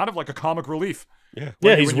 He's kind of like a comic relief.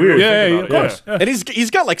 He's weird. Of course. And he's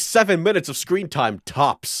got like 7 minutes of screen time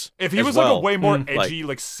tops. If he was like a way more edgy,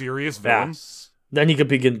 like serious villain, then he could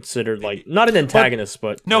be considered like not an antagonist,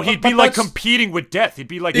 but no, he'd be like competing with Death. He'd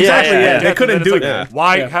be like They couldn't do it.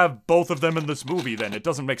 Why have both of them in this movie? Then it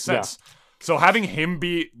doesn't make sense. So having him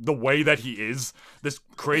be the way that he is, this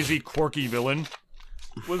crazy quirky villain,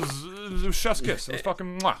 was chef's kiss. It was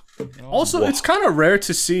fucking mwah. Also, it's kind of rare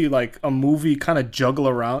to see like a movie kind of juggle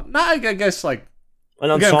around. Not, I guess, like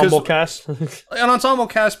an ensemble cast, an ensemble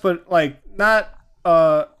cast, but like not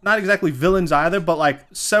exactly villains either, but like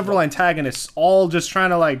several antagonists, all just trying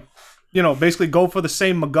to like, you know, basically go for the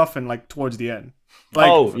same MacGuffin like towards the end.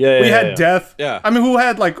 Like, we had Death. Yeah. I mean, who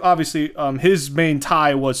had like obviously his main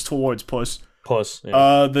tie was towards Puss.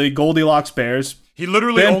 The Goldilocks bears. He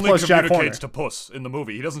literally only communicates to Puss in the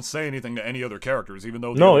movie. He doesn't say anything to any other characters, even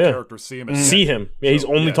though the other characters see him. He's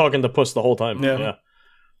only talking to Puss the whole time.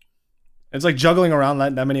 It's like juggling around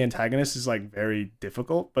that many antagonists is like very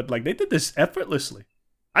difficult, but like they did this effortlessly.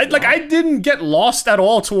 I didn't get lost at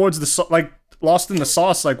all towards lost in the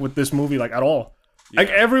sauce like with this movie like at all. Like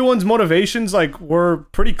everyone's motivations like were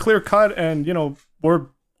pretty clear cut, and you know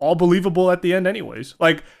were all believable at the end anyways.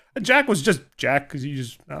 Like Jack was just Jack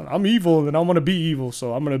because I'm evil and I want to be evil,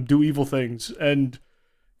 so I'm gonna do evil things. And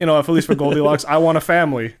you know, at least for Goldilocks, I want a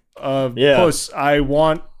family. Puss, I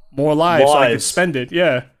want more lives so I can spend it.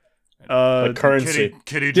 Like currency.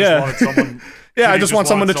 Kitty just wanted someone. I just want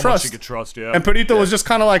someone to trust. She could trust. And Perito was just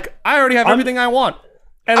kind of like, I already have everything I want.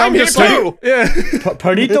 And I'm just here like, too.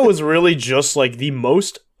 Perito was really just like the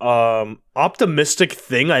most optimistic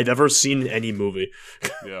thing I've ever seen in any movie.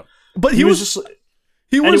 But he was just.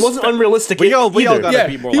 And it wasn't unrealistic. We all gotta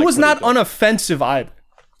be more. He was like not unoffensive either.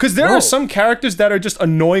 Because there are some characters that are just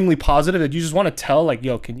annoyingly positive that you just want to tell, like,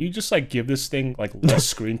 yo, can you just like give this thing like less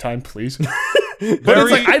screen time, please? But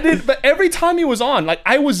it's like but every time he was on, like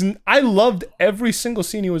I loved every single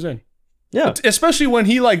scene he was in. Yeah. Especially when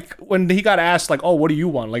he got asked, like, oh, what do you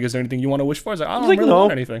want? Like, is there anything you want to wish for? I was like, I don't really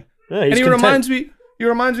want anything. Yeah, and he reminds me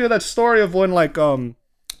of that story of when like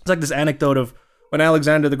it's like this anecdote of when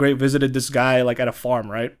Alexander the Great visited this guy like at a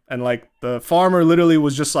farm, right? And like the farmer literally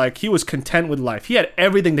was just like, he was content with life. He had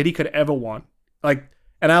everything that he could ever want. Like,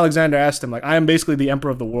 and Alexander asked him, like, I am basically the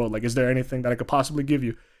emperor of the world. Like, is there anything that I could possibly give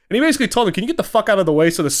you? And he basically told him, can you get the fuck out of the way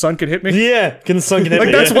so the sun could hit me? Yeah, can the sun can hit me?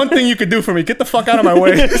 Like, that's one thing you could do for me. Get the fuck out of my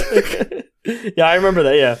way. Yeah, I remember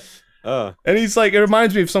that, And he's like, it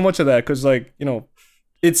reminds me of so much of that, because like, you know,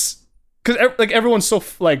 it's, because like everyone's so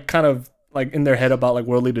like kind of like in their head about like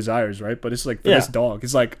worldly desires, right? But it's like for this dog,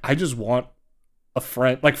 it's like, I just want a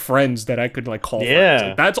friend, like friends that I could like call friends.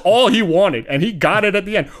 Like, that's all he wanted, and he got it at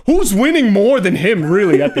the end. Who's winning more than him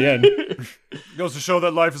really at the end? It goes to show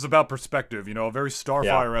that life is about perspective, you know, a very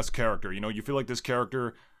Starfire-esque character. You know, you feel like this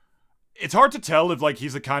character, it's hard to tell if like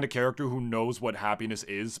he's the kind of character who knows what happiness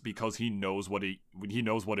is because he knows what it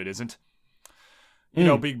isn't. You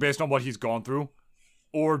know, being based on what he's gone through.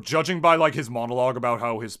 Or judging by like his monologue about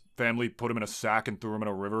how his family put him in a sack and threw him in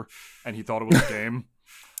a river, and he thought it was a game.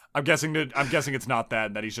 I'm guessing it's not that,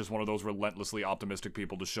 and that he's just one of those relentlessly optimistic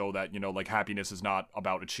people to show that, you know, like happiness is not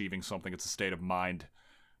about achieving something; it's a state of mind.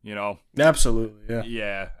 You know. Absolutely. Yeah.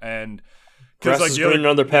 Yeah, and grass is greener in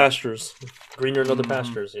other pastures. Greener in other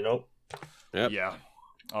pastures. You know. Yep. Yeah.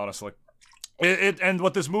 Honestly. And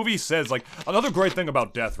what this movie says, like, another great thing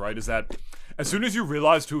about death, right, is that as soon as you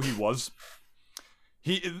realized who he was,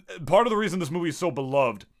 part of the reason this movie is so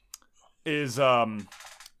beloved is, and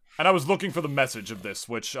I was looking for the message of this,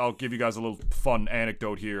 which I'll give you guys a little fun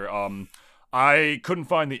anecdote here. I couldn't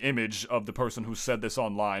find the image of the person who said this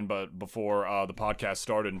online, but before the podcast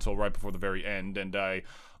started until right before the very end, and I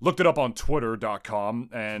looked it up on Twitter.com,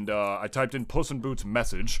 and I typed in Puss in Boots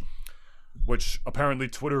message, which apparently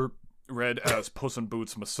Twitter read as Puss in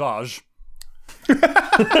Boots massage.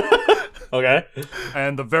 Okay.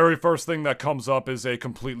 And the very first thing that comes up is a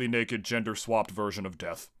completely naked, gender-swapped version of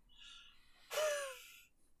death.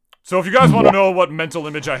 So if you guys want to know what mental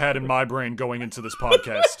image I had in my brain going into this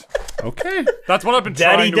podcast, okay, that's what I've been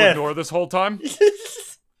trying to ignore this whole time.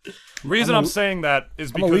 Reason I'm saying that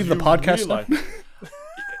is because leave the podcast now.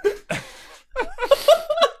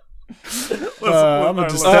 I'm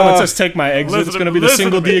gonna just take my exit. It's gonna be the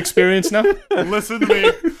single D experience now. Listen to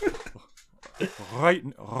me. Right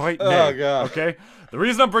now. Oh, God. Okay? The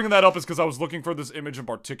reason I'm bringing that up is because I was looking for this image in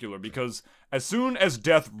particular, because as soon as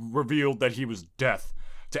Death revealed that he was Death,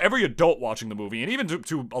 to every adult watching the movie, and even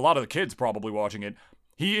to a lot of the kids probably watching it,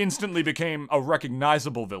 he instantly became a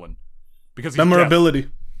recognizable villain. Because he's memorability.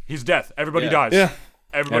 Death. He's Death. Everybody dies. Yeah.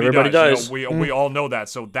 Everybody dies. You know, we all know that.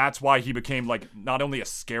 So that's why he became, like, not only a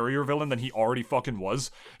scarier villain than he already fucking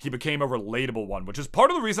was, he became a relatable one, which is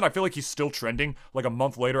part of the reason I feel like he's still trending, like, a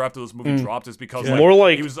month later after this movie dropped, is because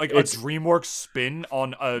like, he was like a DreamWorks spin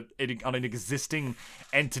on an existing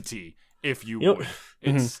entity, if you would.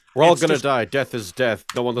 We're all gonna die. Death is death.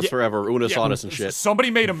 No one lives forever. Unis honest and shit.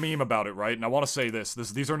 Somebody made a meme about it, right? And I want to say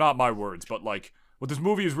these are not my words, but, like, what this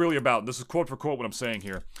movie is really about, and this is quote for quote what I'm saying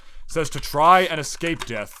here, says to try and escape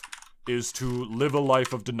death is to live a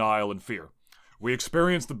life of denial and fear. We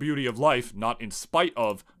experience the beauty of life, not in spite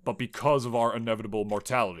of, but because of our inevitable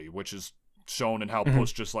mortality, which is shown in how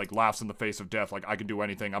Puss just, like, laughs in the face of death, like, I can do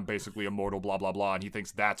anything, I'm basically immortal, blah, blah, blah, and he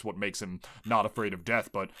thinks that's what makes him not afraid of death,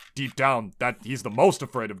 but deep down, that he's the most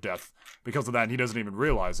afraid of death because of that, and he doesn't even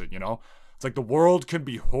realize it, you know? It's like the world can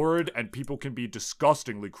be horrid and people can be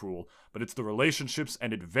disgustingly cruel, but it's the relationships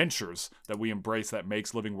and adventures that we embrace that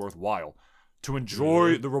makes living worthwhile. To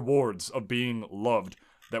enjoy the rewards of being loved,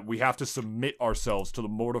 that we have to submit ourselves to the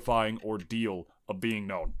mortifying ordeal of being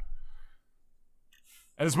known.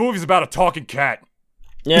 And this movie's about a talking cat.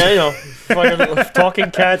 Yeah, you know, talking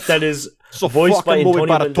cat that is voiced by Antonio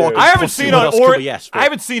Banderas. I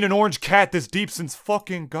haven't seen an orange cat this deep since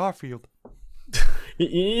fucking Garfield.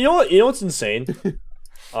 You know what's insane?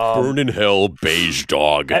 Burn in hell, beige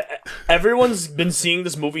dog. Everyone's been seeing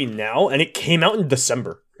this movie now, and it came out in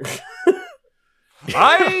December.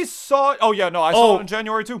 I saw it. Oh yeah, no, I saw it in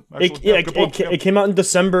January too. It came out in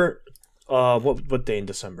December. What day in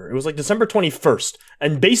December? It was like December 21st,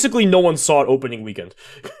 and basically no one saw it opening weekend.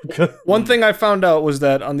 One thing I found out was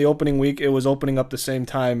that on the opening week, it was opening up the same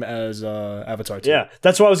time as Avatar 2. Yeah,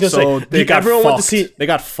 that's what I was gonna say. Everyone went to see. They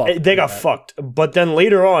got fucked. They got fucked. But then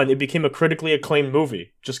later on, it became a critically acclaimed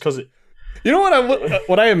movie just because it. You know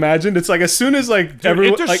what I imagined? It's like as soon as like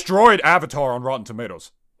everyone it destroyed Avatar on Rotten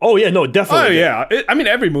Tomatoes. Oh yeah, no, definitely. Oh yeah, I mean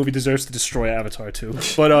every movie deserves to destroy Avatar too.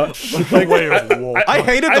 But like, I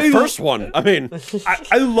hated the first one. I mean,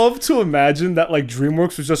 I love to imagine that like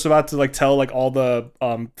DreamWorks was just about to like tell like all the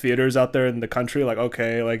theaters out there in the country like,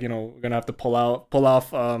 okay, like, you know, we're gonna have to pull off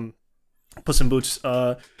Puss in Boots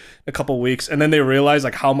a couple weeks, and then they realized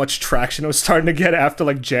like how much traction it was starting to get after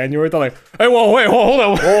like January. They're like, hey, hold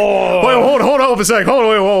on, hold up a sec,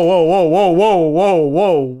 whoa.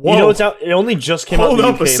 You know, it only just came out in the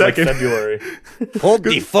UK in like February. Hold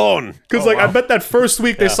the phone, because I bet that first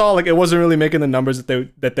week they saw like it wasn't really making the numbers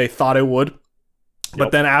that they thought it would.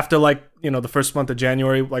 But then after like, you know, the first month of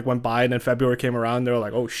January like went by and then February came around, they were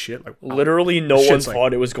like, oh shit. Like, wow. Literally no one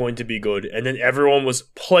thought it was going to be good. And then everyone was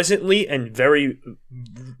pleasantly and very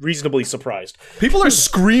reasonably surprised. People are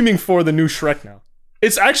screaming for the new Shrek now.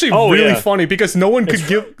 It's actually really funny because no one could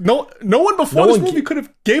give no one before this movie could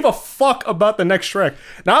have gave a fuck about the next Shrek.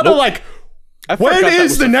 Now they're like, when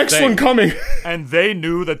is the next one coming? And they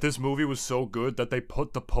knew that this movie was so good that they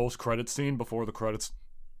put the post-credit scene before the credits.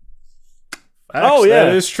 Oh yeah,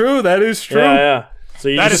 that is true. Yeah. So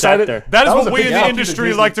you just sat there. That is what we in the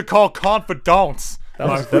industry like to call confidants. It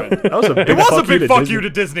was a big fuck you to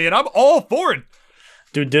Disney, and I'm all for it.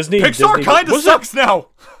 Dude, Disney Pixar kind of sucks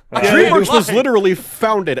now. DreamWorks was literally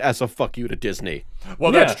founded as a fuck you to Disney.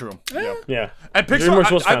 Well, Yeah. that's true. Yeah. Yeah. And DreamWorks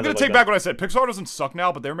Pixar, was I'm founded gonna like take that. back what I said. Pixar doesn't suck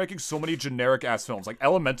now, but they're making so many generic ass films. Like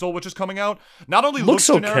Elemental, which is coming out, not only looks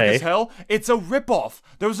generic okay. as hell, it's a ripoff.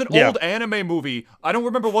 There was an old anime movie. I don't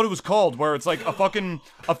remember what it was called, where it's like a fucking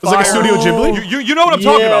It's like a Studio Ghibli? You know what I'm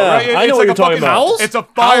talking about, right? I know It's what like you're a talking fucking- about. Howl's? It's a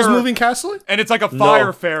fire Howl's Moving Castle? and it's like a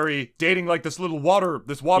fire fairy dating like this little water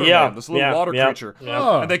man, this little water creature,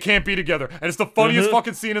 Oh. and they can't be together. And it's the funniest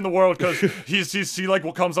fucking scene in the world because she like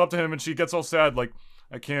comes up to him and she gets all sad like,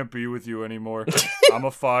 I can't be with you anymore. I'm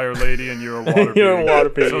a fire lady and you're a water You're a being. water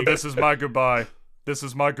being. So this is my goodbye. This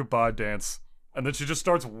is my goodbye dance. And then she just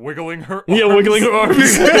starts wiggling her arms. Yeah, wiggling her arms.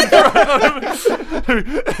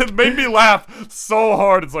 It made me laugh so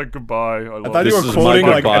hard. It's like, goodbye. I love I thought you. you This were is my quoting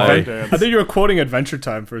like goodbye I thought you were quoting Adventure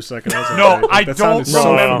Time for a second. I was like, No, wait, I that don't sounded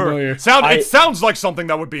so remember. familiar. It sounds like something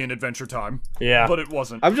that would be in Adventure Time. Yeah. But it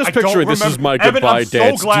wasn't. I'm just I don't picturing this is remember- my Evan, goodbye I'm so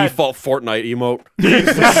dance glad- default Fortnite emote.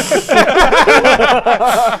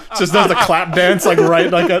 Just does the clap dance like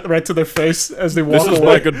right to their face as they walk This is away.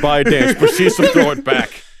 my goodbye dance. Proceeds to throw it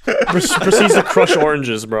back. Proceeds to crush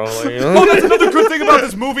oranges, bro. Like, Oh, that's another good thing about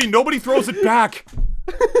this movie. Nobody throws it back.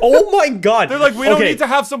 oh my god. They're like, we don't need to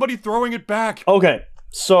have somebody throwing it back. Okay,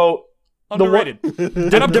 so Underrated.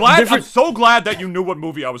 And I'm so glad that you knew what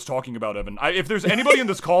movie I was talking about, Evan. If there's anybody in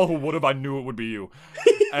this call who would have, I knew it would be you.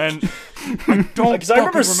 And I don't because I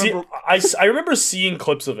remember seeing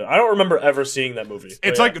clips of it. I don't remember ever seeing that movie.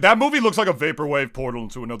 It's like that movie looks like a vaporwave portal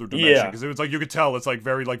into another dimension Yeah. because it was like you could tell it's like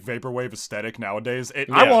very like vaporwave aesthetic nowadays.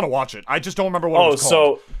 I want to watch it. I just don't remember what it was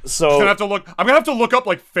called. so I'm gonna have to look up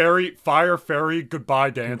like fire fairy goodbye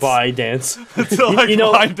dance goodbye dance. to like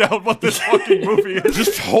find out what this fucking movie is.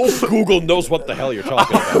 Just hope Google knows what the hell you're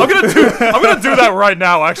talking about. I'm gonna do that right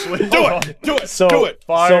now. Actually, do it. So Do it.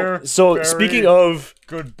 Fire. So fairy, speaking of,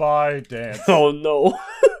 goodbye dance. oh no.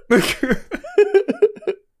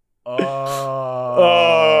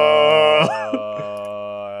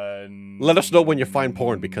 Let us know when you find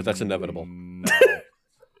porn because that's inevitable. No,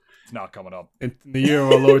 it's not coming up. In the year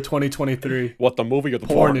of our Lord 2023, What, the movie or the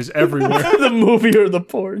porn porn? is everywhere. The movie or the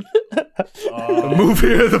porn? The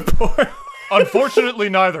movie or the porn? Unfortunately,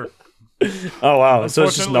 neither. Oh wow. So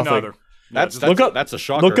it's just Unfortunately, neither. neither. That's Look up- that's a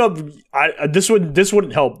shocker. Look up. This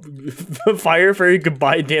wouldn't help. Fire Fairy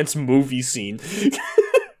Goodbye Dance movie scene.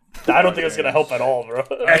 I don't think it's gonna help at all, bro.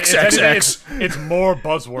 It's more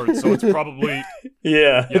buzzwords, so it's probably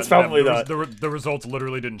It's probably not. The results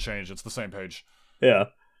literally didn't change. It's the same page. Yeah.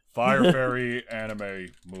 Fire Fairy anime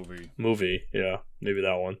movie. Movie. Yeah. Maybe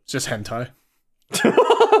that one. Just hentai.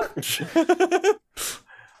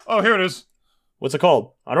 Oh, here it is. What's it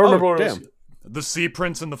called? I don't remember what it was. damn. The Sea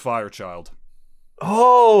Prince and the Fire Child.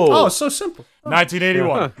 Oh, it's so simple.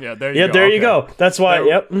 1981. Yeah, there you Yeah, go. there you Okay. go. That's why. There-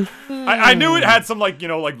 Yep. I knew it had some like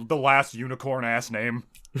the last unicorn ass name.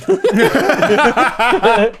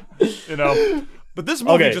 But this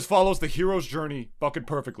movie Okay. just follows the hero's journey fucking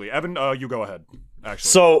perfectly. Evan, you go ahead. Actually,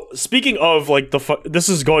 So speaking of like this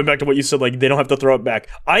is going back to what you said. Like they don't have to throw it back.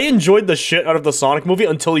 I enjoyed the shit out of the Sonic movie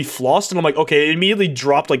until he flossed, and I'm like, okay, it immediately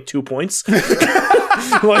dropped like 2 points.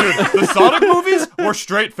 the Sonic movies were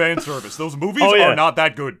straight fan service. Those movies are not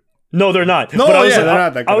that good. No, they're not. No, but I was, they're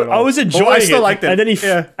not that good at I all. was Well, enjoying I still it, liked it. and then he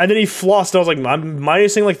Yeah. flossed. I was like, I'm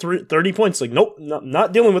minusing like 30 points. Like, nope,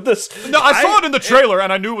 not dealing with this. No, I saw it in the trailer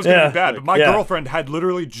and I knew it was gonna be bad. But my Yeah. girlfriend had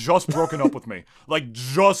literally just broken up with me, like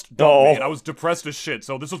just dumped me, Oh. and I was depressed as shit.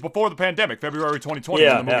 So this was before the pandemic, February 2020,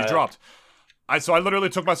 Yeah, when the movie yeah. dropped. So I literally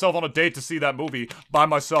took myself on a date to see that movie by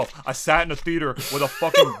myself. I sat in a theater with a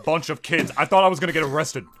fucking bunch of kids. I thought I was gonna get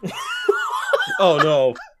arrested. Oh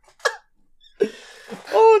no.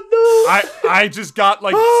 Oh no! I just got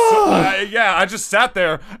like I just sat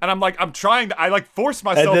there and I'm trying to I forced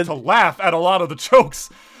myself then- to laugh at a lot of the jokes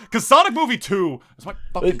because Sonic Movie 2 is my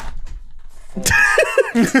fucking.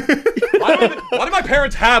 Why do my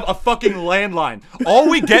parents have a fucking landline? All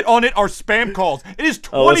we get on it are spam calls. It is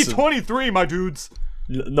 2023, my dudes.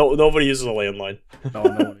 No, nobody uses a landline. No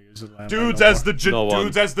one uses landline Dudes no as more.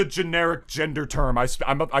 dudes as the generic gender term. I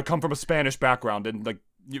come from a Spanish background and like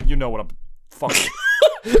you know what I'm fucking.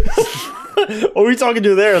 What are we talking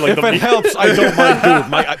to there? Like If it helps, I don't mind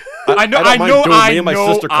dude. I don't mind dude. Me and my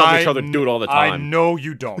sister call each other dude all the time. I know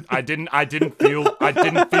you don't. I didn't feel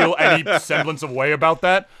any semblance of way about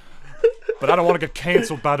that. But I don't want to get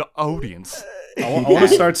canceled by the audience. I want to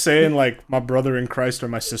start saying like my brother in Christ or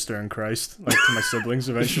my sister in Christ, like to my siblings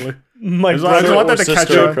eventually. my I brother want or that to catch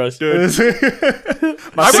sister on. in Christ.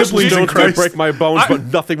 My I wish siblings Jesus in Dudes may Christ. break my bones, but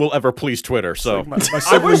nothing will ever please Twitter. So My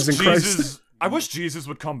siblings in Christ. I wish Jesus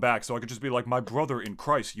would come back so I could just be like, my brother in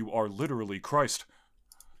Christ, you are literally Christ.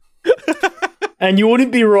 And you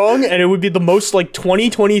wouldn't be wrong, and it would be the most, like,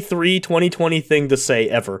 2023, 2020 thing to say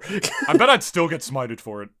ever. I bet I'd still get smited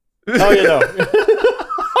for it. Oh, yeah, no.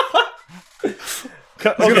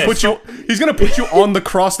 He's gonna put you on the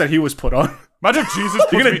cross that he was put on. Imagine Jesus.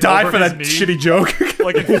 You're gonna die for that knee, shitty joke.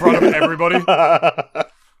 like in front of everybody.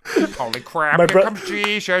 Holy crap! Here comes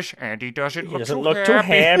Jesus, and he doesn't look too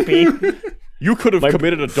happy. You could have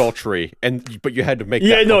committed adultery, but you had to make.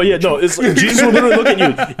 Yeah, no. It's like, Jesus will literally look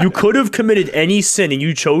at you. You could have committed any sin, and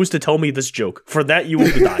you chose to tell me this joke. For that, you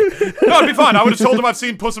would die. No, it'd be fine. I would have told him I've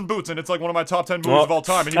seen Puss in Boots, and it's like one of my top 10 movies of all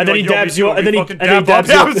time. And then he dabs you, and then he dabs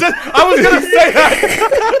you. I was gonna say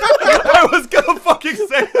that. I was gonna fucking say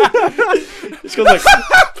that. Just goes like.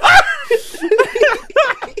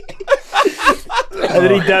 And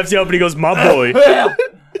then he dabs you up, and he goes, "My boy."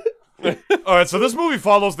 Alright, so this movie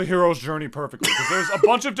follows the hero's journey perfectly, because there's a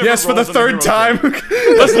bunch of different Yes, for the third time.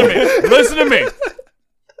 Listen to me.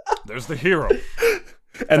 There's the hero.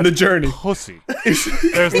 And the journey. Pussy.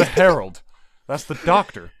 There's the herald. That's the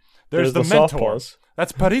doctor. There's the mentor.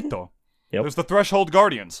 That's Perito. Yep. There's the threshold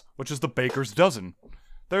guardians, which is the baker's dozen.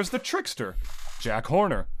 There's the trickster, Jack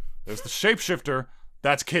Horner. There's the shapeshifter,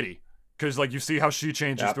 that's Kitty. Because, like, you see how she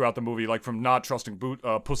changes throughout the movie, like, from not trusting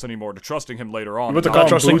Puss anymore to trusting him later on. We're about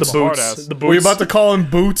to call him Boots. We're about to call him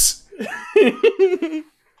Boots.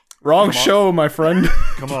 Wrong show, my friend.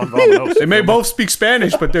 Come on, Vamos. They may both speak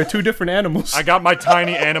Spanish, but they're two different animals. I got my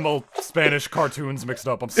tiny animal Spanish cartoons mixed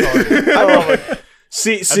up. I'm sorry.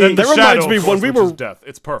 See, that reminds me when we were death.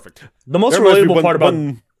 It's perfect. The most relatable part about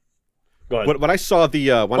when I saw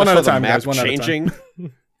the map changing.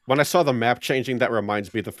 When I saw the map changing, that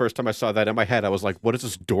reminds me, the first time I saw that in my head, I was like, what is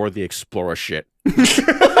this Dora the Explorer shit?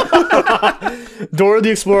 Dora the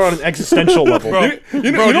Explorer on an existential level. Bro,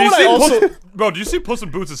 do you see Puss in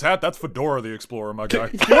Boots' hat? That's Fedora the Explorer, my guy.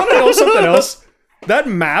 You want to know something else? That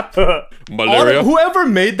map, malaria. Whoever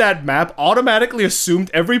made that map automatically assumed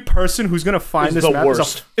every person who's gonna find this map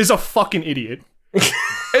is a fucking idiot.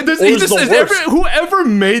 Whoever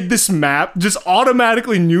made this map just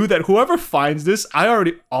automatically knew that whoever finds this, I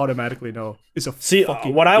already automatically know is a fucking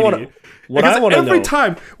idiot. What I want to know every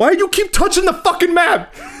time, why do you keep touching the fucking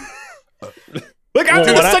map? Like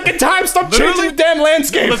after the second time, stop changing the damn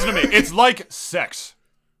landscape. Listen to me. It's like sex.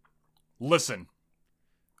 Listen.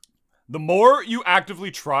 The more you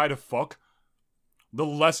actively try to fuck, the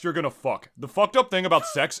less you're gonna fuck. The fucked up thing about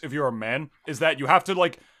sex, if you're a man, is that you have to,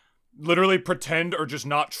 like, literally pretend or just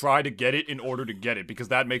not try to get it in order to get it, because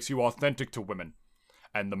that makes you authentic to women.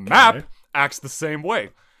 And the map acts the same way,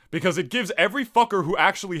 because it gives every fucker who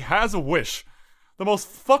actually has a wish the most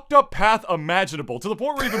fucked up path imaginable, to the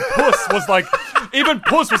point where even Puss was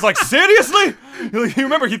like, seriously? You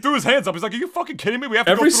remember, he threw his hands up, he's like, are you fucking kidding me? We have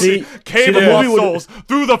to go through the Cave of Lost Souls,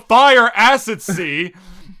 through the fire acid sea,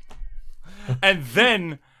 and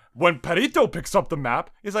then when Perito picks up the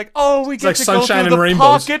map, he's like, oh, we get to go through the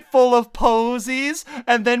pocket full of posies,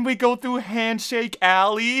 and then we go through Handshake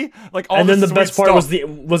Alley, like all. And then the best part stuff.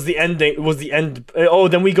 was the end. Oh,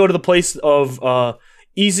 then we go to the place of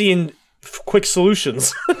easy and quick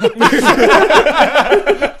solutions.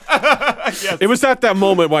 Yes. It was at that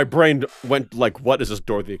moment my brain went like, what is this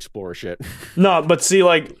Dora the Explorer shit? No, but see,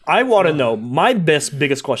 like, I want to know, my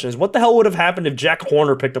biggest question is, what the hell would have happened if Jack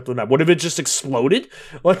Horner picked up the map? Would have it just exploded?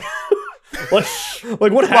 Like what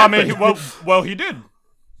happened? I mean, well, he did.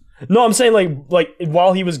 No, I'm saying, like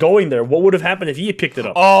while he was going there, what would have happened if he had picked it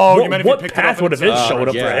up? Oh, you meant if he picked it up? What path would have showed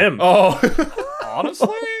up for him? Oh. Honestly,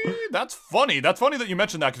 that's funny. That's funny that you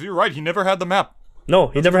mentioned that, because you're right, he never had the map. No,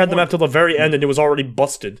 he never had the map till the very end, and it was already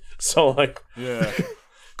busted. So, like... Yeah.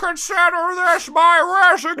 Consider this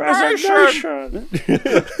my resignation!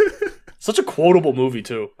 Such a quotable movie,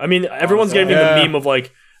 too. I mean, everyone's giving the meme of,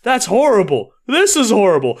 like, that's horrible. This is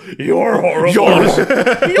horrible. You're horrible. You're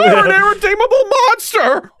an irredeemable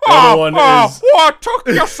monster! What took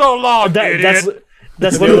you so long, idiot?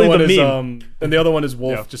 That's literally the meme. And the other one is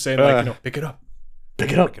Wolf, just saying, like, pick it up.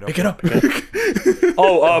 Pick it up. Pick it up.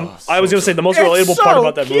 I was gonna say the most relatable part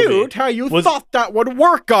about that movie. It's so cute how you thought that would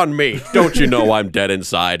work on me. Don't you know I'm dead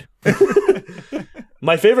inside?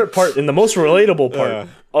 My favorite part and the most relatable part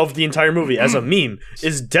of the entire movie as a meme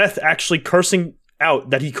is Death actually cursing out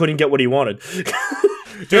that he couldn't get what he wanted.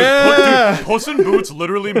 Dude, Puss in Boots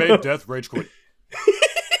literally made Death rage quit.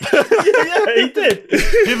 Yeah, he did.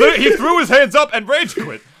 He threw his hands up and rage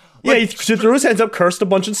quit. Yeah, he threw his hands up, cursed a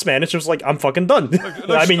bunch in Spanish, and was like, I'm fucking done.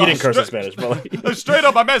 I mean, he didn't curse in Spanish, but like... Straight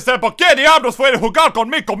up, my man said, ¿Por qué diablos fue jugar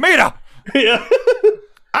con mi comida? Yeah.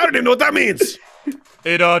 I don't even know what that means.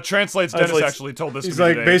 It translates, Dennis actually told this to me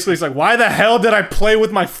like, today. basically, he's like, why the hell did I play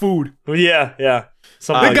with my food? Yeah.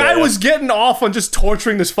 The guy was getting off on just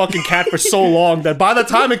torturing this fucking cat for so long that by the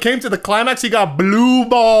time it came to the climax, he got blue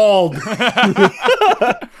balled. That's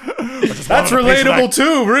relatable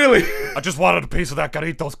too, really. I just wanted a piece of that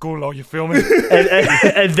Garritos culo, you feel me?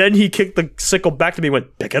 And then he kicked the sickle back to me and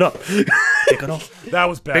went, pick it up. Pick it up. That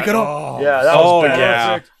was bad. Pick it up. Oh, Yeah, that was bad.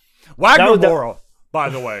 yeah. Wagner Moura, by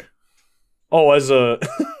the way. Oh, as a...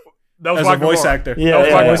 That was As a Wagner voice Moura. actor. Yeah, That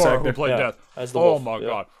was Wagner voice Moura actor. who played Death. As the Oh wolf, my yeah.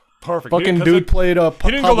 god. Perfect. Fucking Because dude played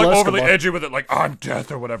he didn't go like Pablo overly Escobar. edgy with it, like I'm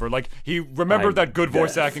Death or whatever. Like he remembered that good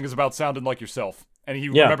voice acting is about sounding like yourself, and he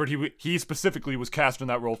remembered he specifically was cast in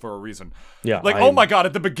that role for a reason. Yeah, Like oh my god,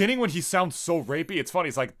 at the beginning when he sounds so rapey, it's funny.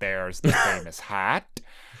 It's like there's the famous hat,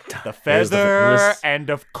 the feather, famous- and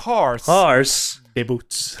of course Cars. The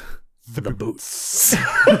boots. the boots.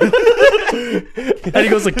 And he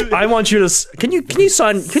goes like, I want you to... Can you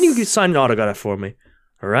sign an autograph for me?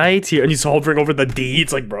 Right here. And he's hovering over the D.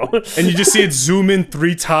 It's like, bro. And you just see it zoom in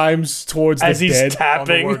 3 times towards As the he's dead.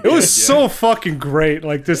 tapping. On the word It was dead, so fucking great.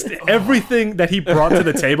 Like just everything that he brought to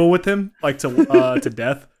the table with him, like to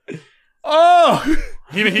Death. Oh,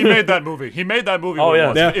 He made that movie. He made that movie. Oh, what it yeah.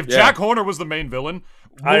 was. Yeah. If Jack Horner was the main villain,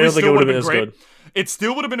 I don't think it would have been as great. good. It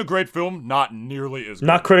still would have been a great film, not nearly as good.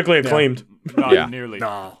 Not critically acclaimed. Not Yeah. nearly.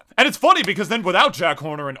 no. And it's funny because then without Jack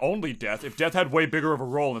Horner and only Death, if Death had way bigger of a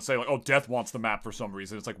role and say like, oh, Death wants the map for some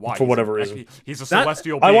reason, it's like why? For whatever He's- reason. he's a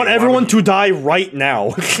celestial. I being. want Why everyone would to die right now.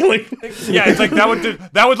 Like, Yeah, it's like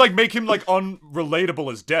that would like make him like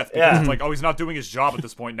unrelatable as Death. Because Yeah. it's like, oh, he's not doing his job at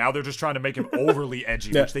this point. Now they're just trying to make him overly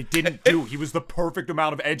edgy, Yeah. which they didn't do. He was the perfect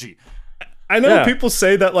amount of edgy. I know Yeah. people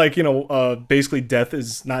say that like basically Death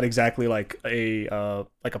is not exactly like a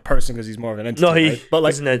person because he's more of an entity. No, he right? But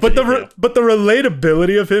like is an entity, but the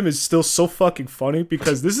relatability of him is still so fucking funny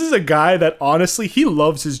because this is a guy that honestly he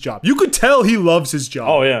loves his job. You could tell he loves his job.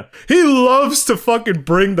 oh, yeah. He loves to fucking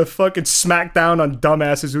bring the fucking smackdown on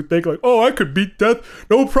dumbasses who think like, oh, I could beat Death,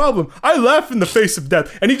 no problem. I laugh in the face of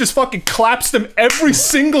Death, and he just fucking claps them every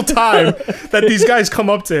single time that these guys come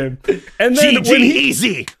up to him. And then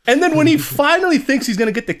easy. and then when he finally thinks he's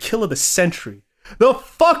gonna get the kill of the century, the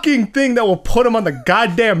fucking thing that will put him on the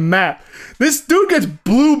goddamn map, this dude gets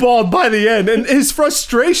blue balled by the end, and his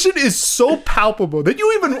frustration is so palpable that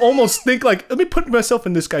you even almost think like, let me put myself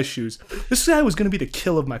in this guy's shoes. This guy was gonna be the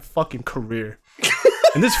kill of my fucking career.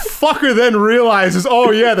 And this fucker then realizes,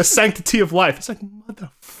 oh yeah, the sanctity of life. It's like, motherfucker.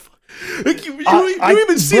 Like, you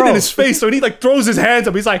even see it in his face. So when he like throws his hands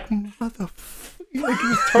up, he's like, motherfucker. Like he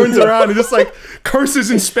just turns around and just like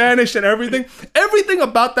curses in Spanish and everything. Everything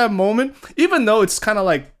about that moment, even though it's kind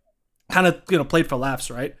of played for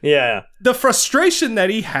laughs, right? Yeah. The frustration that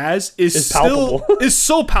he has is still palpable. is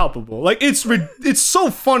so palpable. Like it's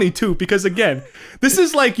so funny too because again, this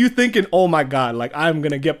is like you thinking, oh my god, like I'm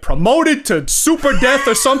gonna get promoted to super death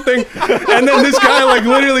or something, and then this guy like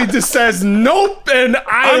literally just says nope, and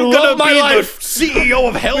I'm love my life. CEO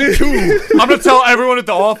of Hell 2. I'm gonna tell everyone at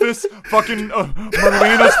the office, fucking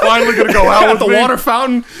Marlena's finally gonna go out At with the me. water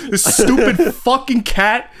fountain, this stupid fucking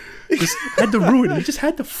cat just had to ruin it. He just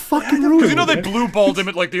had to fucking ruin it. You know they man. blue balled him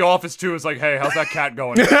at like the office too. It's like, hey, how's that cat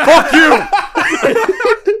going? Fuck you!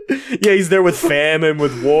 Yeah, he's there with Fam and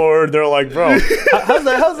with Ward. They're like, bro, how's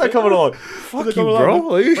that coming along? Fuck you, coming bro.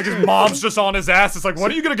 along? Like his mom's just on his ass. It's like, when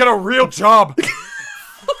are you gonna get a real job?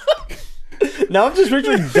 Now I'm just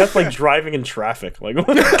picturing Death like driving in traffic. Like,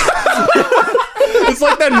 It's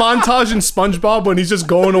like that montage in SpongeBob when he's just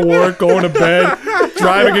going to work, going to bed,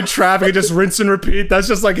 driving in traffic, and just rinse and repeat. That's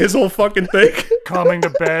just like his whole fucking thing. Coming to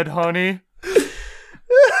bed, honey.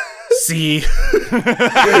 See.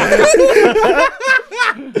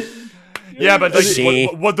 Yeah, but like, See?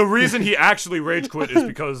 what the reason he actually rage quit is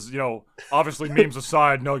because, obviously memes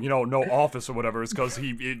aside, no office or whatever, is because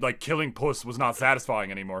he like killing Puss was not satisfying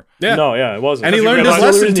anymore. Yeah. no, yeah, it wasn't. And he Because learned his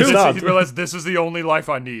realized- lesson, he too. stopped. He realized this is the only life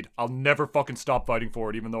I need. I'll never fucking stop fighting for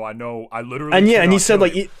it, even though I know I literally And yeah, and he cannot said kill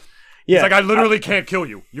like, you. yeah, It's like, I literally can't kill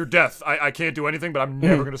you. You're death. I can't do anything, but I'm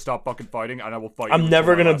never gonna stop fucking fighing, and I will fight you. I'm until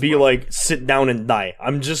never my gonna last be breath. like sit down and die.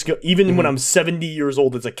 I'm just even when I'm 70 years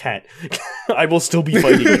old as a cat, I will still be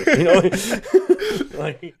fighting you. You know,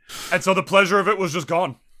 like And so the pleasure of it was just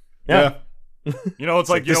gone. yeah. It's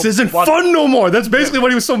like, This isn't fun no more. That's basically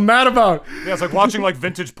what he was so mad about. Yeah, it's like watching like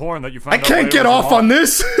vintage porn that you found I out can't later get was your off mom. on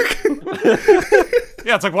this.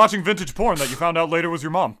 Yeah, it's like watching vintage porn that you found out later was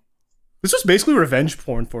your mom. This was basically revenge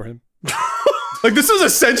porn for him. Like, this is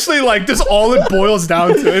essentially, like, just all it boils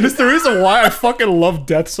down to. And it's the reason why I fucking love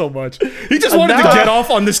Death so much. He just wanted to get off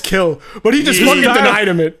on this kill, but he just fucking denied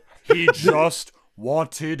him it. He just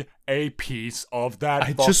wanted a piece of that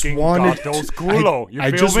I fucking just wanted gatos culo. You I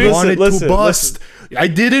feel just me? wanted Listen, to bust. I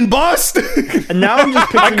didn't bust. And now I'm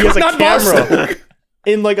just picturing you as a not camera. bust.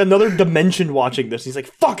 in like another dimension watching this. He's like,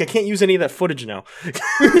 fuck, I can't use any of that footage now.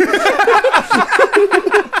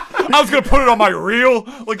 I was gonna put it on my reel.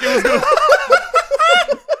 Like, it was gonna...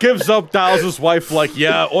 Gives up, dials his wife like,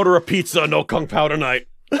 yeah, order a pizza, no kung pao tonight.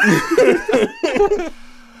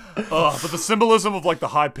 But the symbolism of like the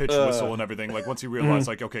high-pitched whistle and everything, like once he realized,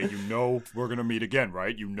 like, okay, you know we're gonna meet again,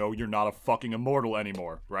 right? You know you're not a fucking immortal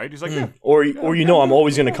anymore, right? He's like, yeah. Or you know I'm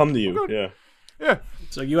always gonna come to you. Yeah. Yeah.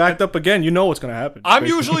 So you act up again, you know what's gonna happen. I'm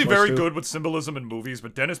usually very good with symbolism in movies,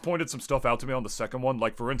 but Dennis pointed some stuff out to me on the second one.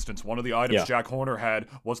 Like, for instance, one of the items Jack Horner had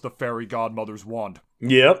was the fairy godmother's wand.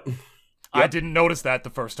 Yep. I didn't notice that the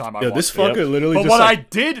first time I watched it. This fucker literally But just what like, I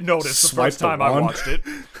did notice the first time I watched it,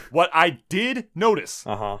 what I did notice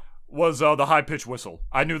was the high-pitched whistle.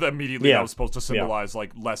 I knew that immediately that was supposed to symbolize,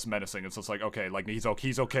 like, less menacing. It's just like, okay, like, he's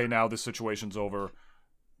okay now, this situation's over.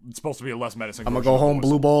 It's supposed to be a less menacing I'm gonna go home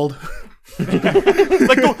blue-balled. Like,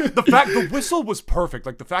 the whistle was perfect.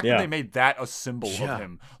 Like, the fact that they made that a symbol of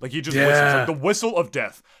him. Like, he just whistles. Like, the whistle of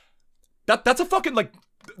death. That's a fucking, like,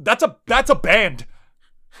 that's a band.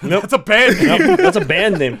 Nope. That's a band name. Nope. That's a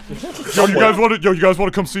band name. Yo, you guys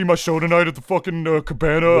want to come see my show tonight at the fucking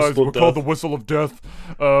cabana? We're called the Whistle of Death.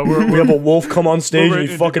 We have a wolf come on stage and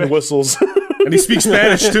he fucking whistles. And he speaks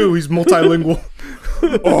Spanish too. He's multilingual.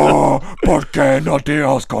 Oh, porque no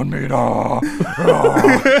tienes comida?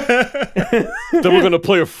 Then we're gonna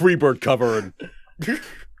play a Freebird cover and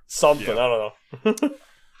something. I don't know.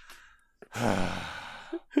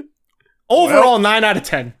 Overall, 9 out of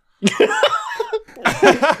 10.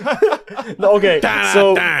 Okay,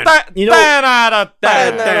 so you know,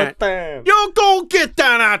 you go get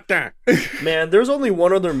that out there. Man, there's only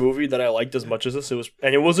one other movie that I liked as much as this.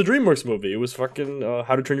 It was a DreamWorks movie. It was fucking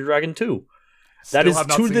How to Train Your Dragon 2. That is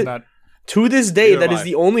to this day, that is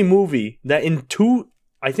the only movie that in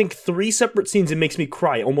 3 separate scenes it makes me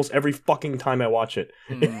cry almost every fucking time I watch it.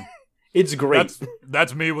 It's great.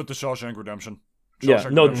 That's me with the Shawshank Redemption.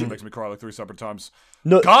 Redemption makes me cry like 3 separate times.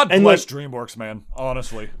 No, God bless DreamWorks, man.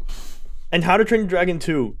 Honestly. And How to Train Your Dragon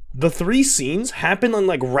 2, the 3 scenes happen on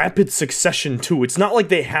like rapid succession too. It's not like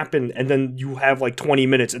they happen and then you have like 20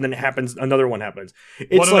 minutes and then another one happens.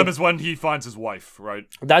 It's one of them is when he finds his wife, right?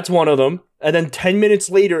 That's one of them. And then 10 minutes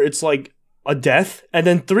later, it's like a death, and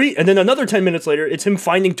then another 10 minutes later, it's him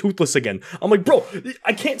finding Toothless again. I'm like, bro,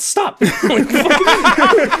 I can't stop.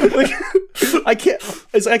 I can't.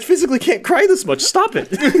 I physically can't cry this much. Stop it.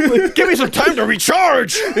 Give me some time to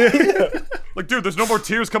recharge. Like, dude, there's no more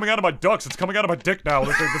tears coming out of my ducts. It's coming out of my dick now.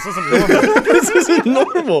 Like, this isn't normal. This isn't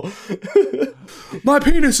normal. My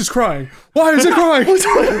penis is crying. Why is it crying?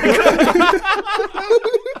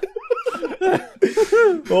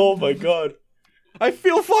 Oh my god. I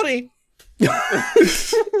feel funny. I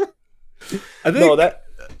think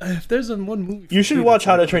if there's one movie, you should watch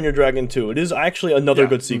How to Train Your Dragon 2. It is actually another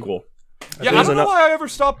good sequel. Yeah, I don't know why I ever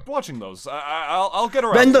stopped watching those. I'll get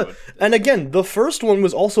around to it. And again, the first one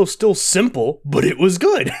was also still simple, but it was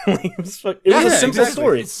good. It was a simple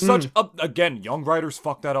story. It's such again, young writers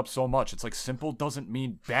fuck that up so much. It's like simple doesn't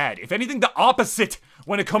mean bad. If anything, the opposite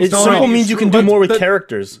when it comes to simple means you can do more with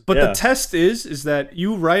characters. But the test is that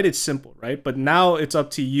you write it simple, right? But now it's up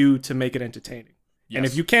to you to make it entertaining. Yes. And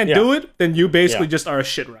if you can't do it, then you basically just are a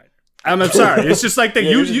shit writer. I'm sorry. It's just like that.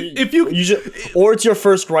 Or it's your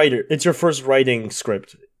first writer. It's your first writing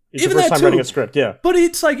script. It's your first time writing a script. Yeah. But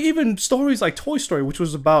it's like even stories like Toy Story, which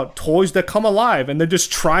was about toys that come alive and they're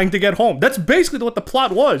just trying to get home. That's basically what the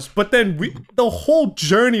plot was. But then the whole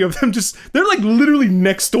journey of them they're like literally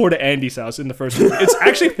next door to Andy's house in the first movie. It's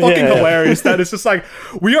actually fucking hilarious that it's just like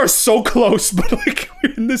we are so close, but like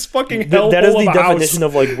we're in this fucking hellhole. That is the definition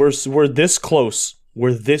of like we're this close.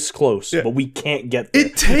 We're this close, but we can't get there.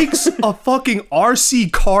 It takes a fucking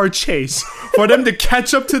RC car chase for them to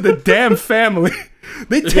catch up to the damn family.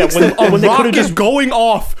 They take a rocket going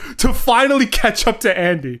off to finally catch up to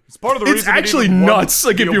Andy. It's part of the reason. It's actually nuts.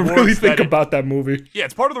 Like if you really think about that movie. Yeah,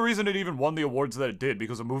 it's part of the reason it even won the awards that it did,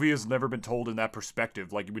 because a movie has never been told in that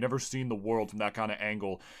perspective. Like we've never seen the world from that kind of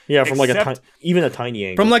angle. Yeah, from like even a tiny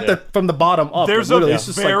angle. From the bottom up. There's it's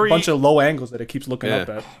just like a bunch of low angles that it keeps looking up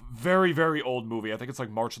at. Very, very old movie. I think it's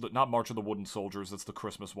like not March of the Wooden Soldiers. It's the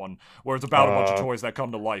Christmas one where it's about a bunch of toys that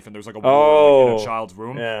come to life, and there's like a war in a child's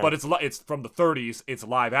room. Yeah. But it's from the 30s. It's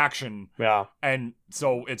live action. Yeah. And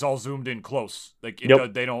so it's all zoomed in close. Like it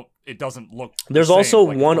doesn't look. There's also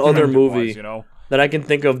one other movie that I can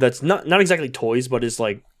think of that's not exactly toys, but is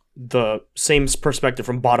like the same perspective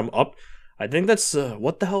from bottom up. I think that's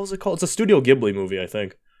what the hell is it called? It's a Studio Ghibli movie, I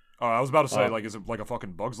think. I was about to say, like, is it like a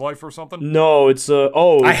fucking Bug's Life or something? No, it's I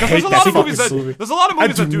hate there's a lot of movies that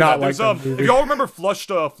do that. Like if y'all remember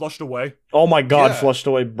Flushed Away. Oh my god, Flushed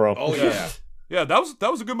Away, bro. Oh yeah. Yeah, that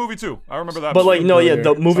was a good movie too. I remember that. But like, no, yeah,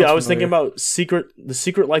 the movie Sounds I was thinking familiar. about, The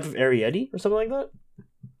Secret Life of Arietti or something like that.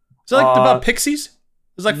 Is it like about pixies?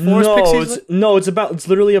 There's like forest pixies. It's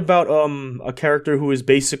literally about a character who is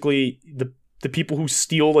basically the people who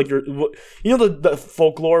steal like the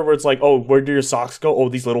folklore where it's like, oh, where do your socks go? Oh,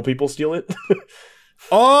 these little people steal it.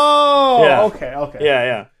 Oh, Yeah. okay.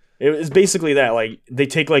 Yeah. It's basically that. Like they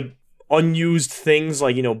take like unused things,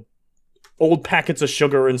 like old packets of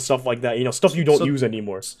sugar and stuff like that. Stuff you don't use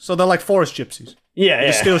anymore. So they're like forest gypsies. Yeah,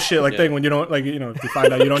 You steal shit like thing when you don't like if you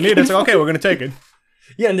find out you don't need it. It's like, okay, we're gonna take it.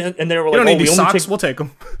 Yeah, and they were like, You don't need we these only socks. take. We'll take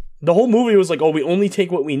them. The whole movie was like, oh, we only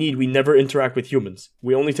take what we need. We never interact with humans.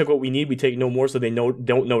 We only take what we need. We take no more, so they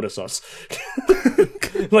don't notice us.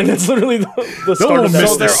 Like that's literally the start of that.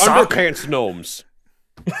 So they're sock. underpants gnomes.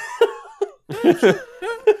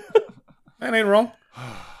 That ain't wrong.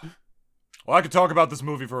 Well, I could talk about this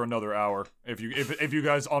movie for another hour. If you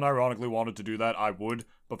guys unironically wanted to do that, I would.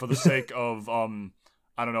 But for the sake of I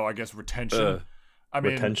don't know, I guess retention.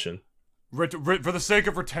 Retention. For the sake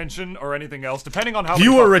of retention or anything else, depending on how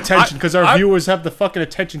Viewer retention, because our viewers have the fucking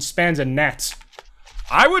attention spans of gnats.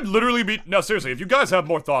 I would literally be seriously. If you guys have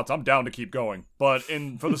more thoughts, I'm down to keep going. But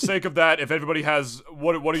for the sake of that, if everybody has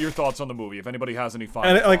what are your thoughts on the movie? If anybody has any final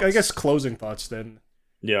And like thoughts. I guess closing thoughts then.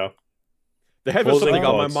 Yeah. They have Closing something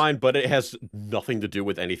on my thoughts. mind, but it has nothing to do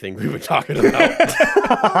with anything we've been talking about.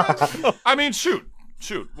 I mean, shoot.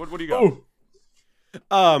 What do you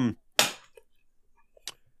got?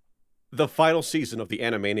 The final season of the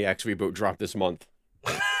Animaniacs reboot dropped this month.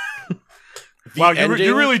 Wow,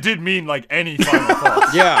 you really did mean like any final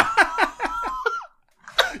thoughts. Yeah.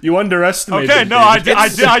 You underestimated. Okay, it, no,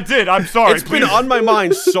 David. I did. I'm sorry. It's been on my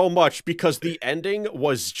mind so much because the ending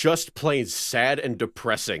was just plain sad and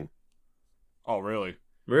depressing. Oh, really?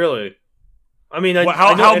 Really? I mean,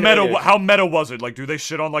 how meta was it? Like, do they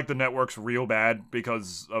shit on like the networks real bad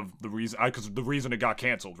because of the reason? Because the reason it got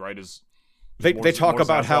canceled, right? Is They talk more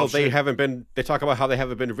about how Seinfeld they shit. haven't been. They talk about how they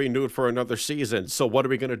haven't been renewed for another season. So what are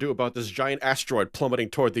we gonna do about this giant asteroid plummeting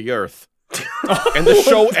toward the Earth? And the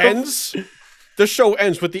show ends. The show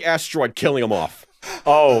ends with the asteroid killing them off.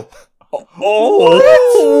 Oh.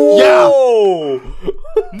 Yeah.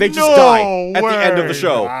 They just die at the end of the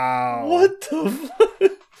show. Wow. What the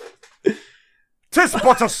fuck? "'Tis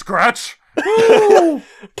but a scratch."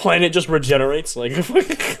 Planet just regenerates, like.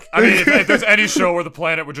 I mean, if there's any show where the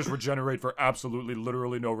planet would just regenerate for absolutely,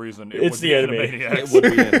 literally no reason, It's would the be anime. Animaniacs. It would be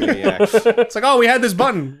Animaniacs. It's like, oh, we had this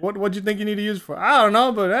button. What'd you think you need to use it for? I don't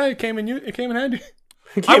know, but hey, it came in handy.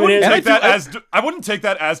 I wouldn't And take that I wouldn't take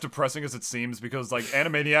that as depressing as it seems, because like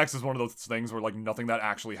Animaniacs is one of those things where like nothing that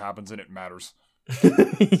actually happens in it matters.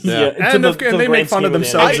 Yeah, And they make fun of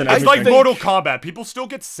themselves and It's like everything. Mortal Kombat. People still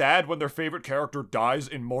get sad when their favorite character dies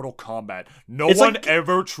in Mortal Kombat. No It's one like-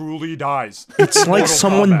 ever truly dies. It's like Mortal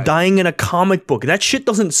someone Kombat. dying in a comic book. That shit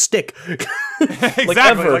doesn't stick. Exactly.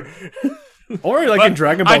 ever. Like, Or like But in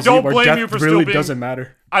Dragon I Ball Z, don't where blame death you for really still being- doesn't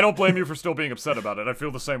matter. I don't blame you for still being upset about it. I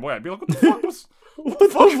feel the same way. I'd be like, what the fuck was? What the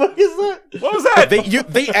fuck is that? What was that?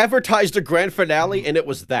 They advertised a grand finale, and it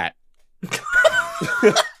was that.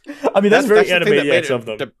 I mean, that's very the thing that made Animaniacs it of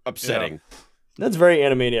them. upsetting. That's very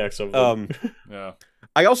Animaniacs of them. Yeah.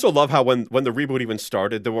 I also love how when the reboot even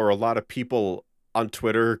started, there were a lot of people on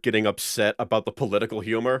Twitter getting upset about the political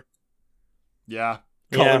humor, Yeah.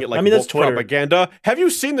 calling Yeah, it like I mean, that's woke Twitter. propaganda. Have you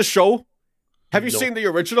seen the show? Have you No. seen the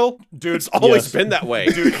original? Dude, It's always yes. been that way.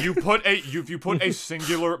 Dude, if you put a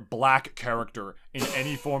singular black character in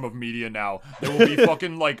any form of media now, there will be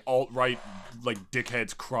fucking like alt-right like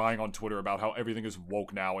dickheads crying on Twitter about how everything is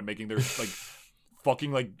woke now and making their like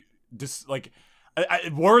fucking like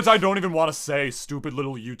words I don't even want to say. Stupid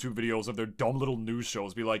little YouTube videos of their dumb little news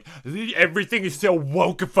shows be like, everything is so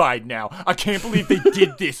wokeified now. I can't believe they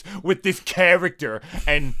did this with this character.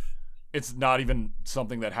 And it's not even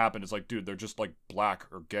something that happened. It's like, dude, they're just like black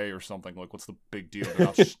or gay or something. Like, what's the big deal? They're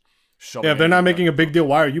not shoving Yeah, if they're not anything making a big deal,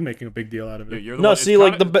 why are you making a big deal out of Yeah, it? you're the No, one, see,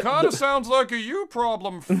 like, kind of sounds like a you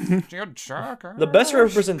problem. You jerk. The best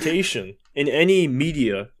representation in any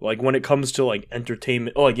media, like when it comes to like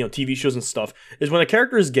entertainment, or like TV shows and stuff, is when a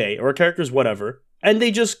character is gay or a character is whatever, and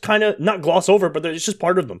they just kind of not gloss over, but it's just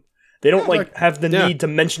part of them. They don't have the need to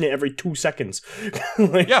mention it every 2 seconds.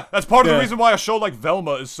 Like, Yeah, that's part of the reason why a show like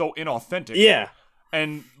Velma is so inauthentic. yeah.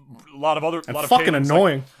 And a lot of other, Fucking Kaling's,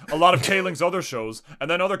 annoying. Like, a lot of Kaling's other shows, and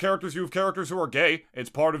then other characters. You have characters who are gay. It's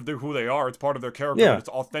part of who they are. It's part of their character. Yeah. And it's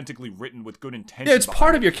authentically written with good intention. Yeah, it's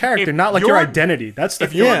part of your character, not like your identity. That's the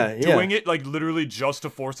If you're Yeah, yeah. doing it like literally just to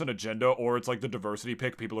force an agenda, or it's like the diversity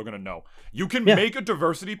pick, people are gonna know. You can make a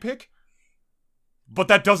diversity pick But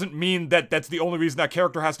that doesn't mean that that's the only reason that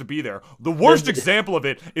character has to be there. The worst example of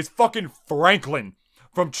it is fucking Franklin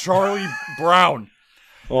from Charlie Brown.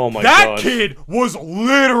 Oh my That god. kid was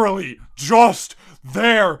literally just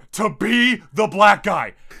there to be the black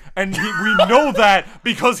guy. And we know that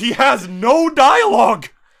because he has no dialogue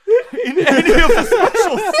in any of the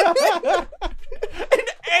specials. In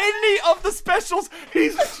any of the specials,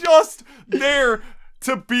 he's just there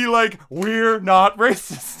to be like, we're not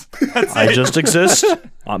racist. That's I it. just exist.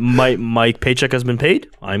 My paycheck has been paid.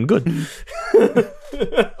 I'm good.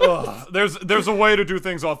 There's a way to do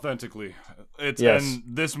things authentically. Yes. And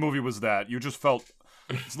this movie was that. You just felt.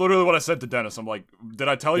 It's literally what I said to Dennis. I'm like, did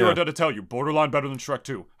I tell you or did I tell you? Borderline better than Shrek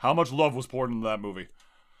 2. How much love was poured into that movie?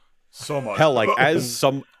 So much. Hell, like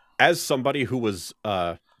as somebody who was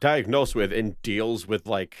diagnosed with and deals with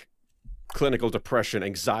like clinical depression,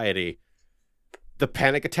 anxiety, the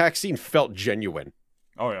panic attack scene felt genuine.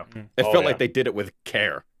 Oh yeah. It felt like they did it with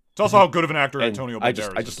care. It's also how good of an actor And Antonio I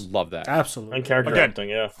Banderas just is. love that. Absolutely. And character Again, acting,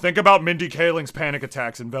 yeah. Think about Mindy Kaling's panic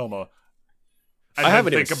attacks in Velma. And I then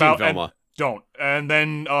haven't even think seen about, Velma. and don't. And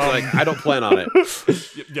then Like I don't plan on it.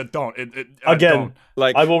 yeah, don't. Again, don't.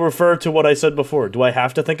 Like I will refer to what I said before. Do I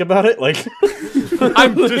have to think about it? Like,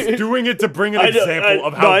 I'm just doing it to bring an I know- example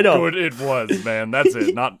of no, how I know. good it was, man. That's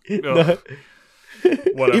it. Not whatever.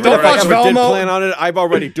 even if I watch ever did Velma- plan on it, I'm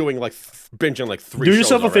already doing like binging like 3 do shows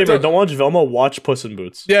yourself a already. favor. Don't watch Velma. Watch Puss in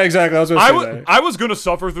Boots. Yeah, exactly. I was gonna say that. I was gonna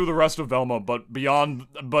suffer through the rest of Velma, but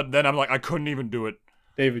then I'm like, I couldn't even do it.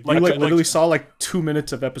 David, Like- you like- literally saw like 2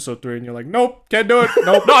 minutes of episode 3, and you're like, nope, can't do it.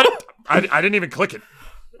 Nope. No, I didn't even click it.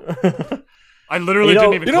 I literally You know-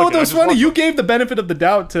 didn't even. You know click what it. I was just funny? watched You it. gave the benefit of the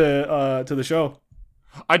doubt to the show.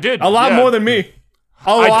 I did A lot yeah. more than me.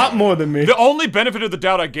 A lot did. more than me. The only benefit of the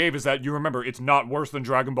doubt I gave is that you remember it's not worse than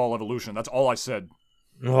Dragon Ball Evolution. That's all I said.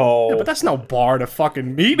 Oh, Yeah, but that's no bar to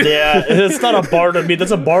fucking meet. yeah, it's not a bar to be.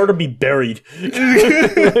 That's a bar to be buried.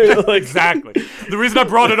 Like, Exactly. The reason I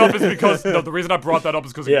brought it up is because the reason I brought that up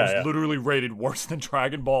is because it Yeah, was yeah. literally rated worse than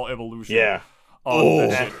Dragon Ball Evolution. Yeah.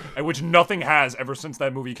 And which nothing has ever since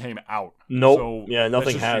that movie came out. Nope. So, yeah, that's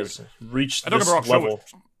nothing just has weird. reached And don't this get me wrong, level.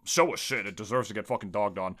 show was shit. It deserves to get fucking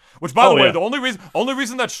dogged on. Which, by the Oh, way, yeah. the only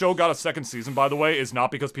reason that show got a second season, by the way, is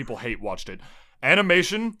not because people watched it.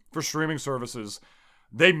 Animation for streaming services,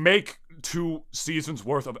 they make 2 seasons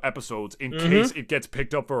worth of episodes in case it gets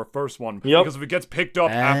picked up for a first one. Yep. Because if it gets picked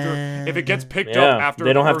up after Yeah, after they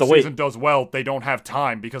the don't have first to wait. season does well, they don't have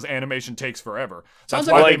time because animation takes forever. That's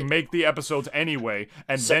Sounds why like- they make the episodes anyway,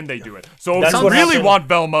 and then they do it. So if That's you what really happened- want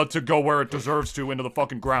Velma to go where it deserves to, into the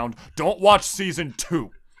fucking ground, don't watch season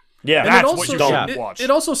 2. Yeah, That's it what you don't. should watch.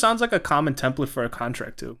 It also sounds like a common template for a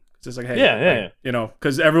contract too. It's just like, hey, Yeah, yeah, like, yeah. you know,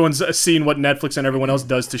 because everyone's seen what Netflix and everyone else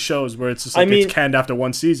does to shows where it's just I like mean- it's canned after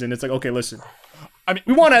 1 season. It's like, okay, listen, I mean,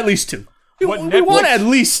 we want at least 2. We What want Netflix- at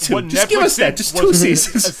least 2. what Just give Netflix us that. did Just was 2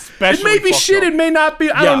 seasons. It especially may be fucked shit. up. It may not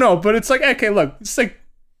be. I Yeah. don't know. But it's like, okay, look, it's like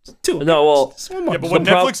 2. No, well, Just one more. Yeah, but what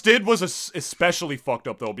The prob- Netflix did was especially fucked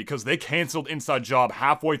up though because they canceled Inside Job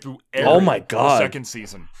halfway through Oh my the God. second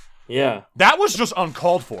season. yeah. That was just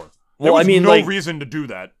uncalled for. There Well, was I mean, no like- reason to do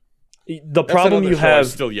that. The That's problem another you show I'm have,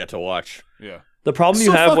 still yet to watch. Yeah. the problem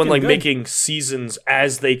you So have when fucking like good. making seasons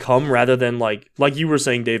as they come, rather than like you were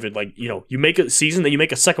saying, David, like you make a season, then you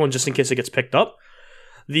make a second one just in case it gets picked up.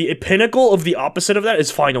 The pinnacle of the opposite of that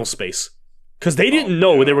is Final Space, because they didn't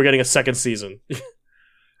know they were getting a second season,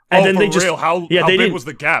 and then for they just real? How they big didn't- was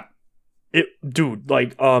the gap? dude,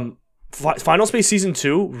 like Final Space season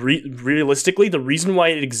 2, realistically, the reason why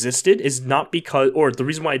it existed is not because, or the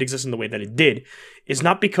reason why it exists in the way that it did, is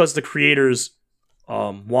not because the creators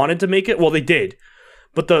wanted to make it. Well, they did,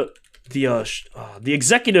 but the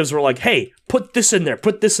executives were like, "Hey, put this in there,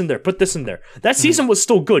 put this in there, put this in there." That season was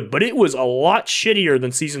still good, but it was a lot shittier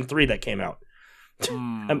than season 3 that came out.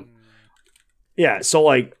 Yeah, so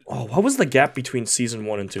like, what was the gap between season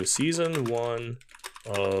 1 and 2? Season 1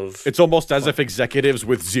 of It's almost as if executives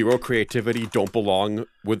with zero creativity don't belong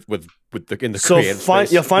with the in the creative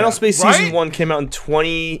space. Final Space Right? season 1 came out in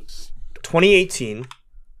 2018.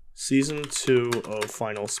 Season 2 of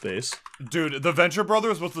Final Space. Dude, the Venture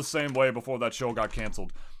Brothers was the same way before that show got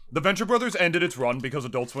canceled. The Venture Brothers ended its run because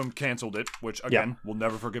Adult Swim canceled it, which, again, we'll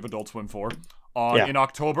never forgive Adult Swim for, in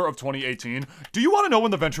October of 2018. Do you want to know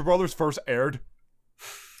when the Venture Brothers first aired?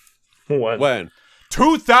 When?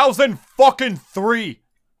 2003!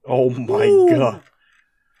 Oh my god.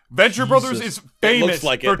 Venture Brothers is famous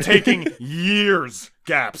like for it. taking years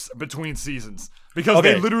gaps between seasons because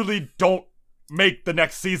Okay. they literally don't make the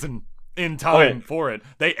next season in time for it.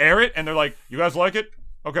 They air it and they're like, "You guys like it?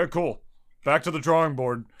 Okay, cool. Back to the drawing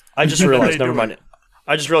board." I just And then realized, they never do mind. it.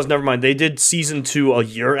 I just realized, never mind. They did season 2 a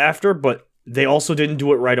year after, but they also didn't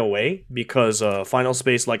do it right away because Final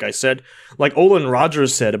Space, like I said, like Olin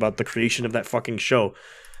Rogers said about the creation of that fucking show,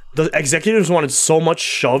 the executives wanted so much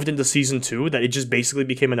shoved into season 2 that it just basically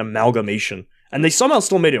became an amalgamation, and they somehow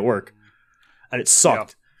still made it work, and it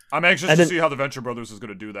sucked. Yeah. I'm anxious to see how the Venture Brothers is going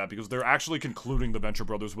to do that, because they're actually concluding the Venture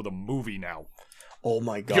Brothers with a movie now. Oh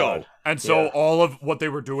my god! Yo. And so all of what they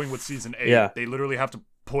were doing with season 8, they literally have to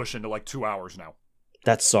push into like 2 hours now.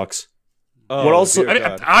 That sucks. Oh, what also? I mean,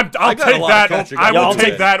 I'll take that. I will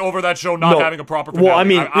take that over that show not having a proper finale. Well, I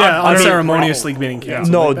mean, unceremoniously being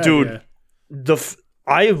canceled. No, like that, dude.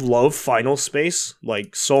 I love Final Space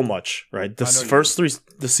like so much, right?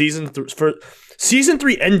 Season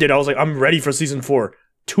 3 ended. I was like, I'm ready for season 4.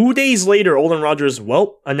 2 days later, Olin Rogers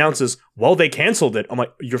announces, they canceled it. I'm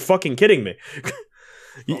like, you're fucking kidding me.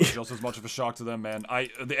 Just as much of a shock to them, man.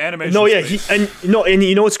 The animation. No, yeah, and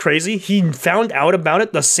you know what's crazy? He found out about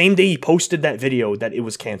it the same day he posted that video that it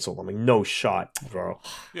was canceled. I'm like, no shot, bro.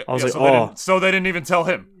 Yeah, I was like, so they didn't even tell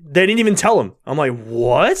him. They didn't even tell him. I'm like,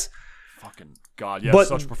 what? Fucking god, yeah,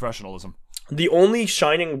 such professionalism. The only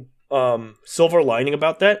shining silver lining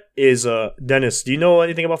about that is Dennis. Do you know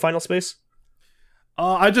anything about Final Space?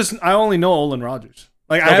 I only know Olin Rogers.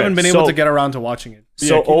 Like, I haven't been able to get around to watching it. But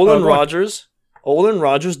so Olin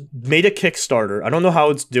Rogers made a Kickstarter. I don't know how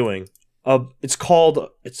it's doing. It's called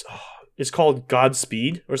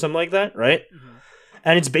Godspeed or something like that, right? Mm-hmm.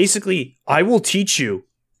 And it's basically, I will teach you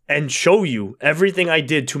and show you everything I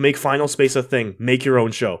did to make Final Space a thing. Make your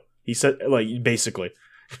own show. He said, like, basically,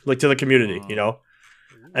 like, to the community, you know.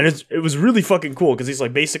 And it was really fucking cool because he's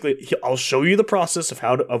like, basically, I'll show you the process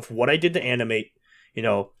of what I did to animate, you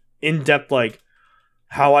know, in depth, like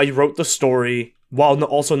how I wrote the story, while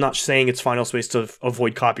also not saying it's Final Space to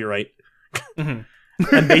avoid copyright.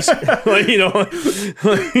 Mm-hmm. And basically, you know,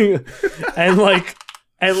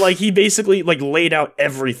 and he basically like laid out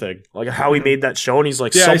everything, like how he made that show, and he's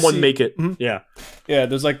like, someone make it. Mm-hmm. Yeah.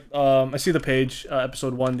 There's like, I see the page,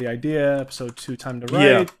 episode 1, the idea, episode 2, time to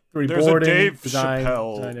write, 3, there's boarding, a Dave design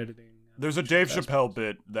Chappelle. editing. There's a Dave Chappelle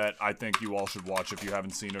bit that I think you all should watch if you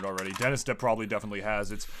haven't seen it already. Dennis probably definitely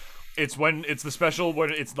has. It's when it's the special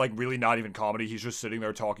when it's like really not even comedy. He's just sitting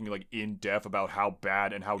there talking like in depth about how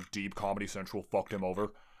bad and how deep Comedy Central fucked him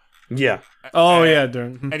over. Yeah.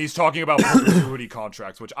 And he's talking about perpetuity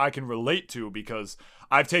contracts, which I can relate to because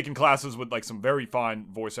I've taken classes with like some very fine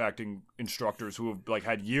voice acting instructors who have like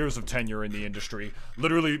had years of tenure in the industry.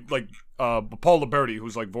 Literally, like Paul Liberti,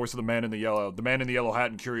 who's like voice of the Man in the Yellow Hat,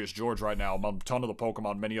 and Curious George right now, among a ton of the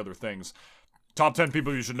Pokemon, many other things. Top 10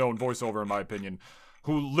 people you should know in voiceover, in my opinion.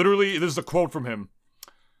 Who literally, this is a quote from him: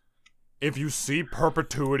 "If you see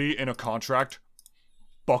perpetuity in a contract,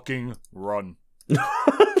 fucking run."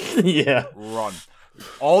 Yeah. Run.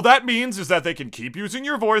 All that means is that they can keep using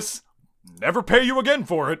your voice, never pay you again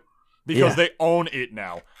for it, because they own it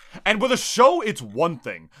now. And with a show, it's one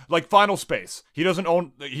thing. Like Final Space. He doesn't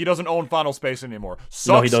own Final Space anymore. Sucks.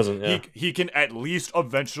 No, he doesn't. Yeah. He can at least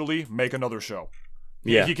eventually make another show.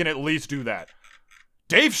 Yeah. He can at least do that.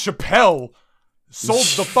 Dave Chappelle sold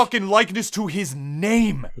the fucking likeness to his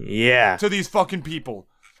name. Yeah. To these fucking people.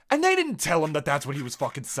 And they didn't tell him that that's what he was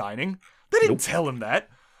fucking signing. They didn't tell him that.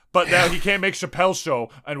 But now he can't make Chappelle's show.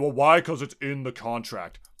 And well, why? Because it's in the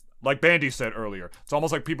contract. Like Bandy said earlier. It's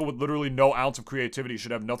almost like people with literally no ounce of creativity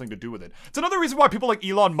should have nothing to do with it. It's another reason why people like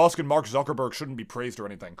Elon Musk and Mark Zuckerberg shouldn't be praised or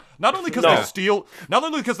anything. Not only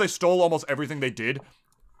because they stole almost everything they did,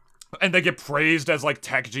 and they get praised as like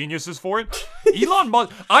tech geniuses for it. Elon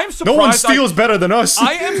Musk, I'm surprised. No one steals better than us.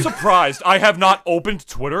 I am surprised I have not opened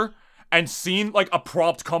Twitter and seen like a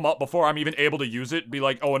prompt come up before I'm even able to use it. Be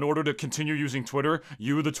like, oh, in order to continue using Twitter,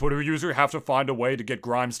 you, the Twitter user, have to find a way to get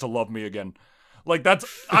Grimes to love me again. Like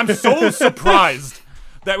I'm so surprised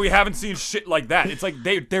that we haven't seen shit like that. It's like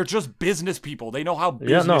they're just business people. They know how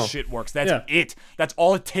business shit works. That's it. That's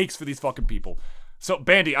all it takes for these fucking people. So,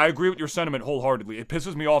 Bandy, I agree with your sentiment wholeheartedly. It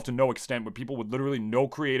pisses me off to no extent when people with literally no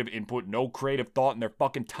creative input, no creative thought, and their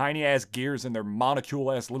fucking tiny-ass gears and their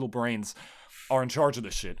molecule-ass little brains are in charge of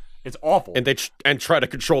this shit. It's awful. And they try to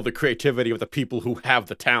control the creativity of the people who have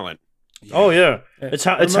the talent. Yeah. Oh, yeah. It's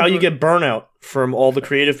how you get burnout from all the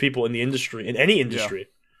creative people in the industry, in any industry.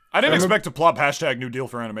 Yeah. I didn't expect to plop hashtag New Deal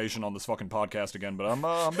for animation on this fucking podcast again, but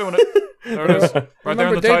I'm doing it. There it is. Right there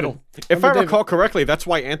in the title. If I recall correctly, that's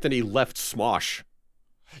why Anthony left Smosh.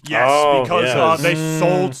 Yes, because they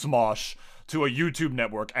sold Smosh to a YouTube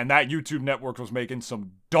network, and that YouTube network was making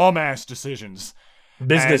some dumbass decisions.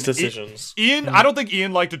 Business decisions. Ian, I don't think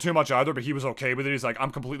Ian liked it too much either, but he was okay with it. He's like,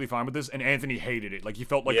 I'm completely fine with this. And Anthony hated it. Like, he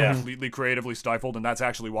felt like completely creatively stifled, and that's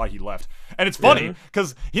actually why he left. And it's funny,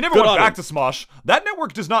 because he never went back to Smosh. That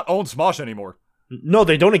network does not own Smosh anymore. No,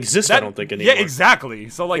 they don't exist. I don't think anymore. Yeah, exactly.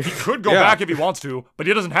 So like he could go back if he wants to, but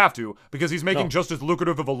he doesn't have to because he's making just as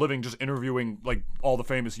lucrative of a living just interviewing like all the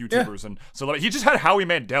famous YouTubers and so like he just had Howie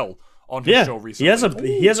Mandel on his show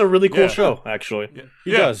recently. He has a really cool show actually.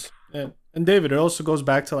 He does. And David, it also goes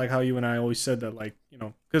back to like how you and I always said that, like, you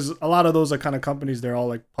know, because a lot of those are kind of companies, they're all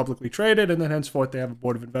like publicly traded, and then henceforth they have a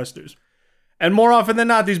board of investors. And more often than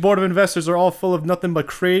not, these board of investors are all full of nothing but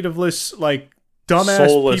creativeless, like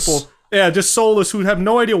dumbass people. Yeah, just soulless who have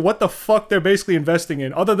no idea what the fuck they're basically investing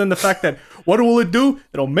in, other than the fact that what will it do?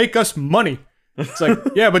 It'll make us money. It's like,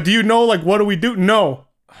 yeah, but do you know like what do we do? No.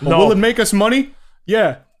 But will it make us money?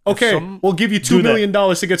 Yeah. Okay, we'll give you $2 million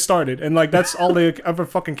to get started, and like that's all they ever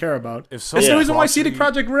fucking care about. It's the reason why CD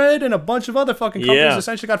Projekt Red and a bunch of other fucking companies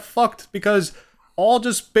essentially got fucked, because all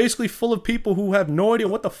just basically full of people who have no idea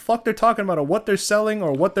what the fuck they're talking about or what they're selling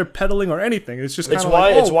or what they're peddling or anything. It's just kind of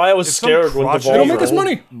like, it's why I was scared when Devolver. It'll make us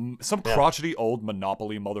money. Some crotchety old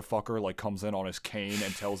Monopoly motherfucker like comes in on his cane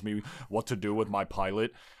and tells me what to do with my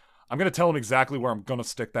pilot. I'm gonna tell him exactly where I'm gonna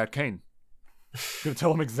stick that cane. I'm gonna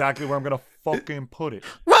tell him exactly where I'm gonna fucking put it.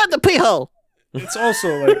 Run the pee hole. It's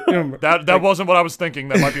also like, you know, that wasn't what I was thinking.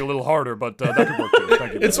 That might be a little harder, but that could work too.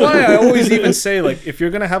 Thank you. It's why I always even say, like, if you're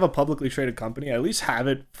gonna have a publicly traded company, at least have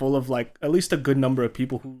it full of like at least a good number of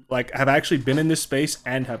people who like have actually been in this space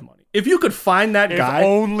and have money. If you could find that guy, if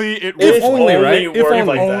only it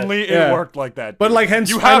worked like that. But like, hence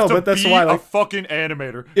you have to but that's be why, a like, fucking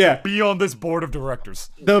animator. Yeah. Be on this board of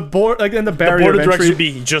directors. The board, like, and the barrier The board of of directors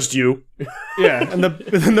entry, would be just you. yeah, and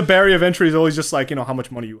the barrier of entry is always just like, you know, how much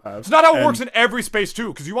money you have. It's not how it works in every space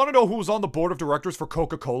too. Because you want to know who was on the board of directors for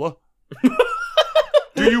Coca-Cola?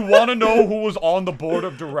 Do you want to know who was on the board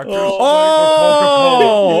of directors for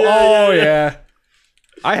Coca-Cola? Yeah.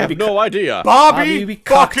 I have no idea. Bobby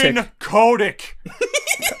fucking Kotick.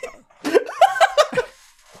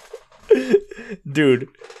 Dude,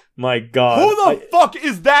 my God. Who the fuck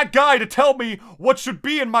is that guy to tell me what should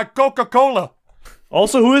be in my Coca-Cola?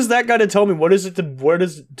 Also, who is that guy to tell me what is it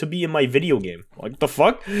to be in my video game? Like, the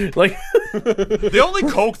fuck? Like, the only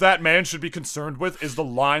coke that man should be concerned with is the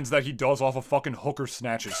lines that he does off of fucking hooker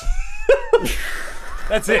snatches.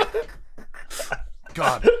 That's it.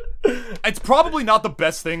 God. It's probably not the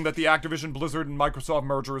best thing that the Activision Blizzard and Microsoft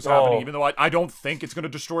merger is happening, even though I don't think it's going to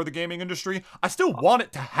destroy the gaming industry. I still want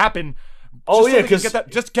it to happen. Because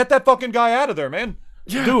just get that fucking guy out of there, man.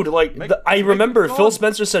 Yeah. Dude, like, I remember Phil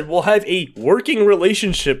Spencer said, we'll have a working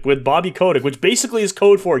relationship with Bobby Kotick, which basically is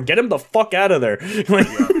code for get him the fuck out of there. Like,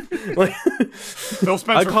 Phil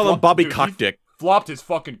Spencer, I call him Bobby Cockdick. Flopped his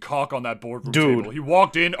fucking cock on that boardroom table. He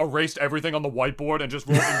walked in, erased everything on the whiteboard, and just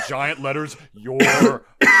wrote in giant letters, "You're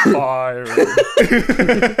fired."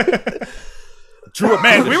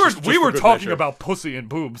 Man, we were talking about pussy and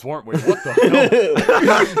boobs, weren't we? What the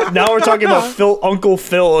hell? Now we're talking about Uncle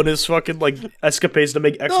Phil and his fucking like escapades to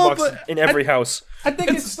make Xbox in every house. I think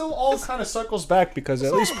it still all kind of circles back, because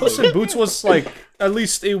at least Puss in Boots was like at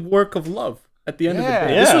least a work of love. At the end of the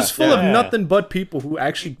day, this was full of nothing but people who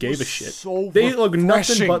actually gave a shit. They look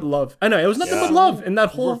nothing but love. I know it was nothing but love in that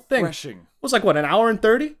whole thing. It was like what, an hour and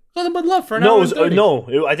 30? Nothing but love for an hour and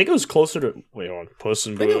 30. I think it was closer to Puss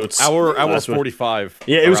in Boots. Hour 45.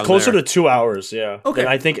 Yeah, it was closer to 2 hours. Yeah. Okay.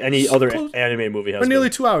 Than I think any other anime movie has. For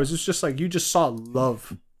nearly 2 hours, it's just like you just saw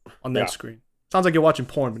love on that screen. Sounds like you're watching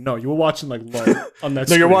porn, but no, you were watching like love on that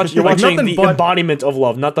screen. You're watching the embodiment of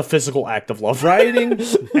love, not the physical act of love. Writing,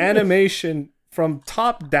 animation, from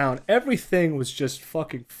top down, everything was just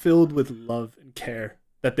fucking filled with love and care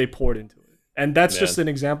that they poured into it. And that's just an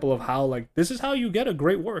example of how, like, this is how you get a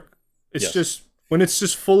great work. It's just when it's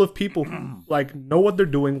just full of people who like know what they're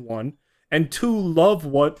doing, one, and two, love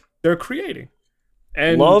what they're creating.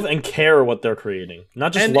 And love and care what they're creating,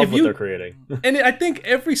 not just love what they're creating. And I think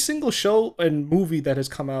every single show and movie that has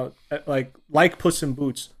come out, like Puss in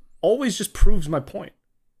Boots, always just proves my point.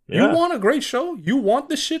 You want a great show? You want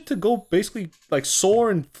this shit to go basically like soar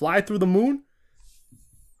and fly through the moon?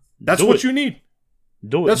 That's what you need.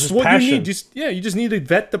 Do it. That's what you need. You just need to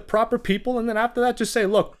vet the proper people, and then after that, just say,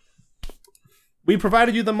 look, we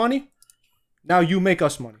provided you the money. Now you make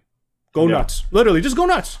us money. Go nuts. Literally, just go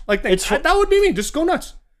nuts. Like that would be me. Just go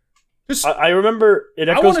nuts. Just I remember it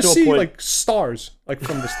echoes I want to to a see point. like stars like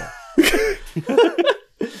from this thing.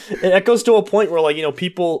 It echoes to a point where, like, you know,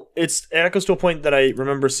 it echoes to a point that I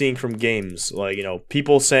remember seeing from games. Like, you know,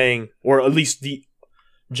 people saying, or at least the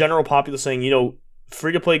general populace saying, you know,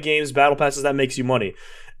 free-to-play games, battle passes, that makes you money.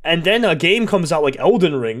 And then a game comes out like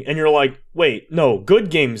Elden Ring, and you're like, wait, no,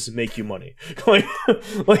 good games make you money. like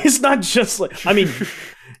it's not just like, I mean,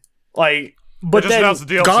 like, but then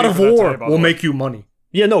God of War will make you money.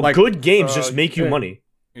 Yeah, no, like, good games just make you money.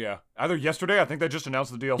 Yeah. either yesterday. I think they just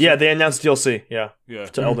announced the DLC. Yeah, they announced DLC. Yeah, Yeah.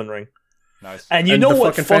 to Elden Ring. Nice. And you And know the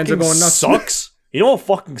what fucking fans are fucking going nuts. sucks? You know what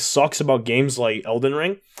fucking sucks about games like Elden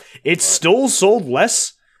Ring? It's still sold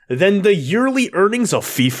less than the yearly earnings of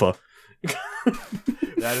FIFA.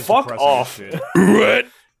 That is Fuck depressing off. as shit.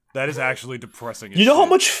 That is actually depressing. As You know how shit.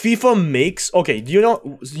 much FIFA makes? Okay, do you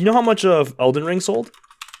know how much of Elden Ring sold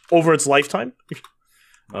over its lifetime?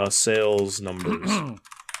 Sales numbers.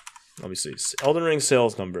 Let me see. Elden Ring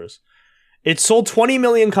sales numbers. It sold 20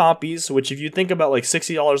 million copies, which if you think about like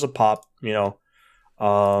 $60 a pop, you know,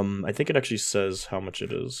 I think it actually says how much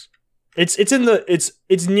it is.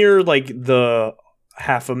 It's near like the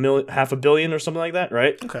half a billion or something like that,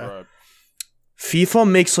 right? Okay. Right. FIFA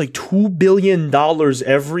makes like $2 billion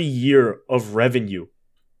every year of revenue.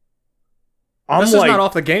 This is not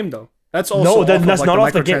off the game though. That's also that's not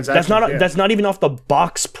off the game. That's not microtransactions, yeah. that's not even off the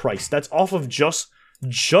box price. That's off of just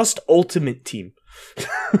Ultimate Team.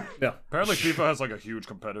 Yeah. Apparently, FIFA has like a huge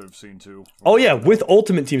competitive scene too. Oh yeah, with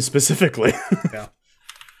Ultimate Team specifically. Yeah.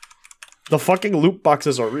 The fucking loot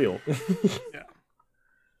boxes are real.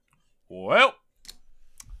 Well,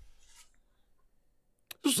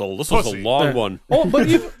 This was a Pussy. long one. Oh,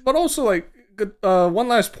 but also like one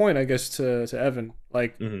last point, I guess, to Evan.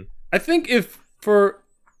 Like, I think if for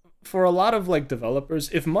a lot of like developers,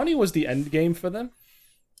 if money was the end game for them,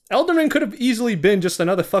 Elden Ring could have easily been just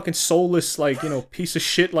another fucking soulless, like, you know, piece of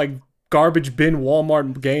shit, like garbage bin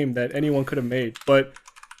Walmart game that anyone could have made. But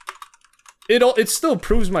it still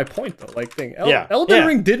proves my point though. Like, Elden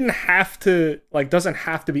Ring didn't have to doesn't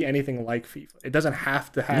have to be anything like FIFA. It doesn't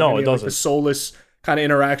have to have any of, like, the soulless kind of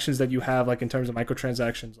interactions that you have, like in terms of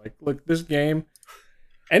microtransactions. Like, look, this game,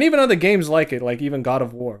 and even other games like it, like even God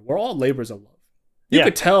of War, were all labors of love. You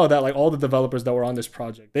could tell that like all the developers that were on this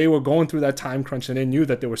project, they were going through that time crunch and they knew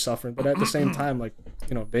that they were suffering, but at the same time, like,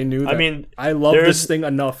 you know, they knew that I love this thing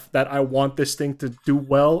enough that I want this thing to do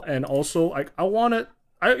well, and also like I wanted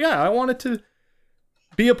to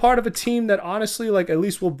be a part of a team that honestly, like, at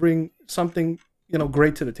least will bring something, you know,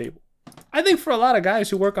 great to the table. I think for a lot of guys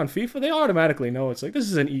who work on FIFA, they automatically know it's like, this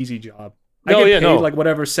is an easy job. I get paid like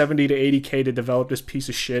whatever 70 to 80K to develop this piece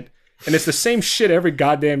of shit, and it's the same shit every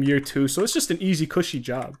goddamn year too. So it's just an easy, cushy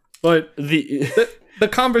job. But the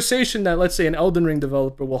conversation that, let's say, an Elden Ring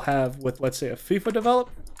developer will have with, let's say, a FIFA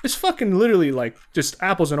developer is fucking literally like just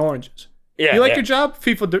apples and oranges. Yeah, you like your job,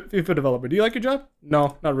 FIFA developer? Do you like your job?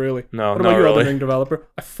 No, not really. No, what about you, Elden Ring developer?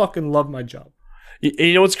 I fucking love my job.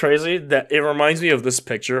 You know what's crazy? That it reminds me of this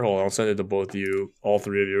picture. Hold on, I'll send it to both of you, all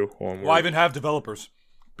three of you. Hold on, why even have developers?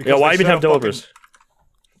 Yeah, why even have developers?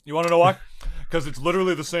 You want to know why? Because it's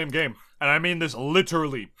literally the same game, and I mean this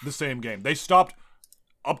literally the same game. They stopped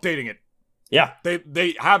updating it. Yeah,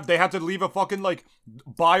 they have to leave a fucking like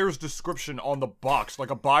buyer's description on the box, like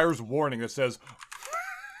a buyer's warning that says,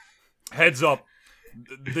 "Heads up,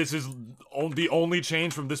 this is the only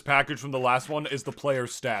change from this package from the last one is the player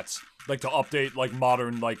stats." Like to update like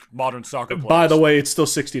modern soccer players. By the way, it's still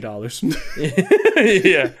 $60.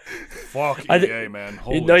 Yeah. Fuck EA, man.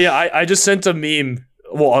 Holy I just sent a meme,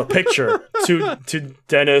 well, a picture to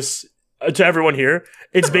Dennis, to everyone here.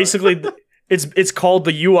 It's basically it's called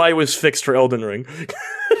 "The UI was fixed for Elden Ring."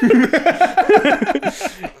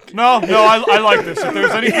 No, I like this. If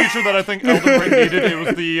there's any feature that I think Elden Ring needed, it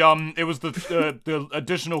was the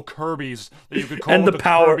additional Kirby's that you could call and the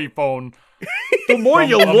power Kirby phone. The more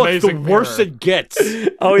you look, the Amazing worse Mirror. it gets.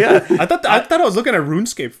 Oh yeah, I thought I was looking at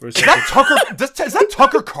RuneScape for a Is second. that Tucker? Is that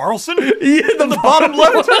Tucker Carlson? yeah, The bottom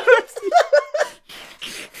left.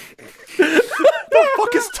 The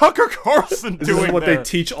fuck is Tucker Carlson This doing is what there? they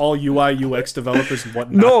teach all UI UX developers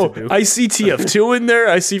what not to do. I see TF2 in there.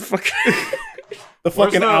 I see fucking The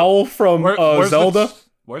fucking the- owl from where's Zelda.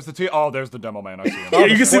 Where's the T? Oh, there's the demo man. I see him. yeah,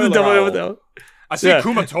 you can see the spoiler demo owl. now. I see Yeah.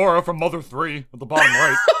 Kumatora from Mother 3 at the bottom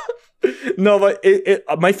right. No, but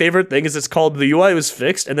my favorite thing is it's called "The UI was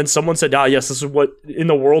fixed," and then someone said, "Ah, yes, this is what in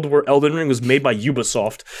the world where Elden Ring was made by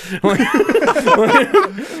Ubisoft."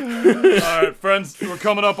 Alright, friends, we're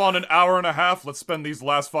coming up on an hour and a half. Let's spend these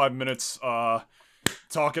last 5 minutes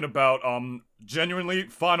talking about genuinely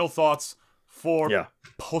final thoughts for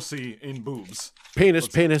Pussy in Boobs. Penis,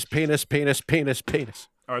 penis, penis, penis, penis, penis.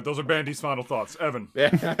 Alright, those are Bandy's final thoughts. Evan.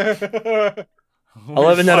 11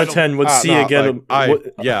 out of 10 would see again.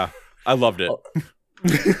 Yeah, I loved it.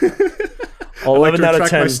 11 out of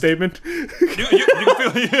 10. My statement. You can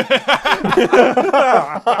feel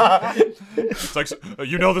it's like,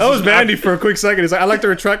 you know this That was is Bandy for a quick second. He's like, I like to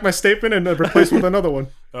retract my statement and replace it with another one.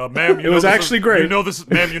 ma'am, It was actually great. You know this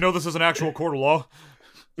is an actual court of law.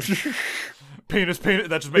 penis.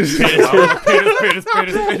 That just makes me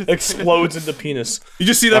penis. Explodes into penis. You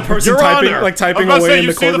just see that person Your typing, Honor. like typing I was gonna away say, in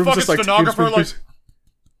you the see the courtroom, fucking just like stenographer, penis,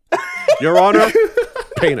 Your Honor,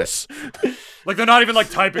 penis. Like they're not even like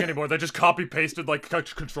typing anymore. They just copy pasted like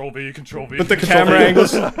Control V. But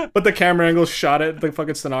the camera angles shot at the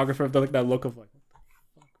fucking stenographer with like that look of like.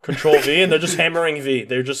 Control V, and they're just hammering V.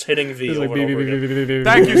 They're just hitting V It's over like, and over again.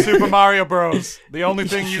 Thank you, Super Mario Bros. The only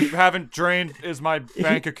thing you haven't drained is my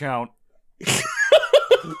bank account.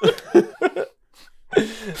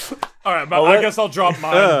 Alright, I guess I'll drop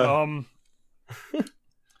mine.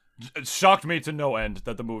 It shocked me to no end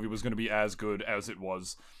that the movie was going to be as good as it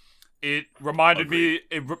was. It reminded me,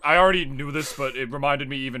 I already knew this, but it reminded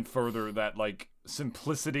me even further that, like,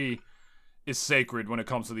 simplicity is sacred when it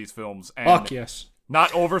comes to these films. And Fuck yes.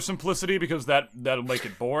 not oversimplicity, because that'll make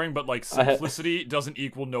it boring, but like simplicity doesn't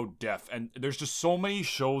equal no depth. And there's just so many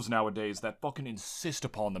shows nowadays that fucking insist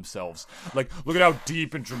upon themselves. Like, look at how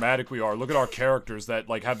deep and dramatic we are. Look at our characters that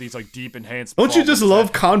like have these like deep enhanced. Don't you just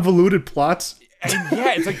love convoluted plots? And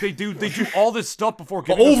yeah, it's like they do all this stuff before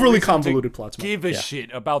giving Overly us a reason convoluted to plots, man. give a shit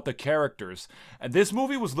about the characters. And this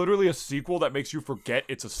movie was literally a sequel that makes you forget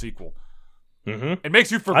it's a sequel. Mm-hmm. It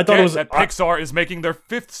makes you forget that Pixar is making their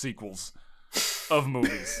 5th sequels of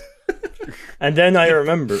movies. And then I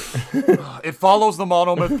remember. It follows the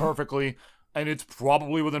monomyth perfectly, and it's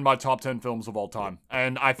probably within my top 10 films of all time.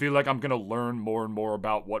 And I feel like I'm going to learn more and more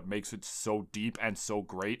about what makes it so deep and so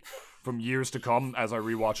great from years to come as I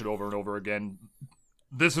rewatch it over and over again.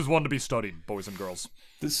 This is one to be studied, boys and girls.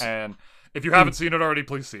 And if you haven't seen it already,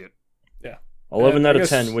 please see it. Yeah. 11 out of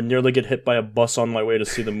 10 would nearly get hit by a bus on my way to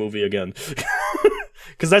see the movie again.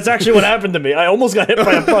 Because that's actually what happened to me. I almost got hit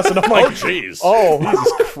by a bus, and I'm like, oh, jeez. Oh,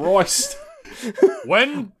 Jesus Christ.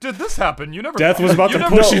 When did this happen? You never. Death was about to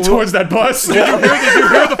push you towards that bus. Did you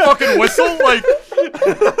hear the fucking whistle? Like,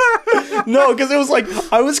 no, because it was like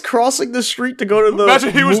I was crossing the street to go to the.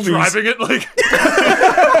 Imagine he was movies. driving it. Like,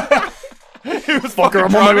 he was fucker.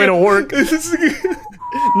 I'm on my way to work.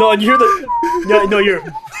 No, and you hear the. Yeah, no, you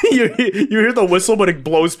hear the whistle, but it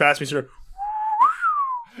blows past me. So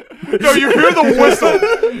no, you hear the whistle.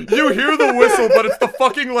 You hear the whistle, but it's the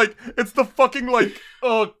fucking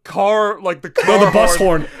car, like the car. No, the bus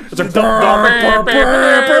horn. It's like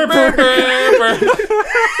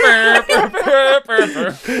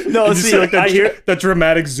no, see, like I hear that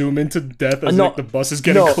dramatic zoom into death as like the bus is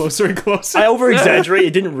getting closer and closer. I over exaggerate.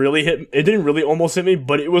 It didn't really almost hit me,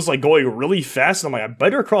 but it was like going really fast. And I'm like, I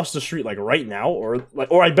better cross the street like right now, or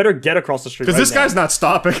I better get across the street because this guy's not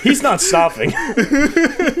stopping. He's not stopping.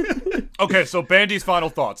 Okay, so Bandy's final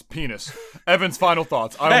thoughts. Penis. Evan's final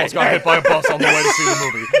thoughts. I almost got hit by a bus on the way to see the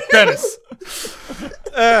movie. Dennis.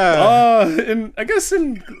 I guess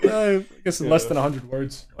in less than 100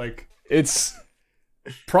 words, like it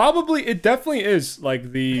definitely is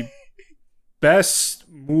like the best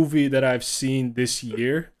movie that I've seen this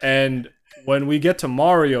year. And when we get to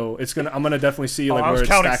Mario, I'm gonna definitely see like where it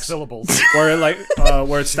stacks syllables.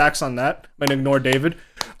 where it stacks on that. I'm gonna ignore David.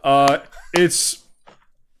 I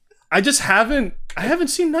haven't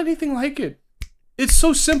seen anything like it. It's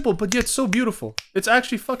so simple, but yet so beautiful. It's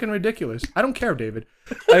actually fucking ridiculous. I don't care, David.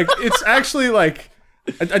 Like, it's actually like,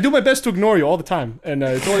 I do my best to ignore you all the time, and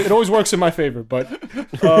it always works in my favor. But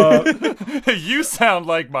you sound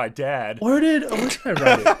like my dad. where did I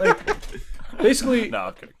write it? Like, basically, No,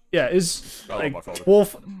 I'm kidding. yeah, is like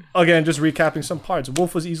Wolf. Again, just recapping some parts.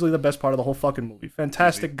 Wolf was easily the best part of the whole fucking movie.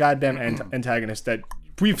 Fantastic goddamn antagonist that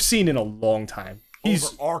we've seen in a long time.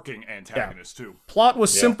 He's overarching antagonist too. Plot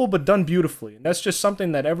was simple but done beautifully, and that's just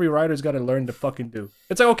something that every writer's got to learn to fucking do.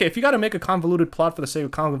 It's like, okay, if you got to make a convoluted plot for the sake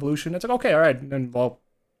of convolution, it's like, okay, all right, then well,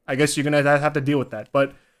 I guess you're gonna have to deal with that.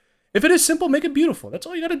 But if it is simple, make it beautiful. That's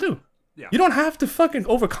all you got to do. Yeah. You don't have to fucking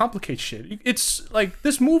overcomplicate shit. It's like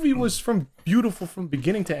this movie was beautiful from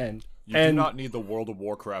beginning to end. You do not need the World of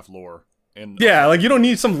Warcraft lore. Like you don't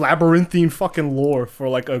need some labyrinthine fucking lore for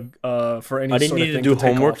like for any. I didn't need to do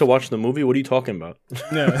homework to watch the movie. What are you talking about?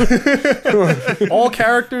 Yeah. All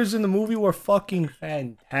characters in the movie were fucking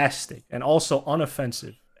fantastic and also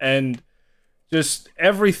unoffensive, and just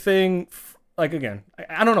everything. Like again,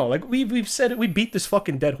 I don't know. Like we've said it. We beat this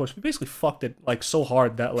fucking dead horse. We basically fucked it like so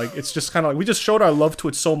hard that like it's just kind of like we just showed our love to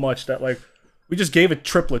it so much that like we just gave it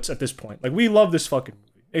triplets at this point. Like we love this fucking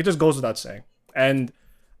movie. It just goes without saying. And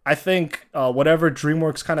I think whatever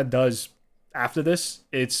DreamWorks kind of does after this,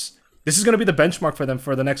 this is going to be the benchmark for them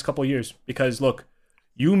for the next couple years. Because look,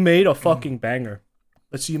 you made a fucking banger.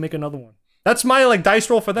 Let's see you make another one. That's my like dice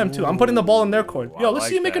roll for them too. I'm putting the ball in their court. Yo, let's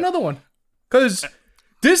see you make another one. Because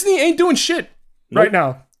Disney ain't doing shit right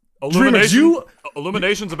now.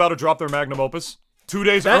 Illumination's about to drop their magnum opus. 2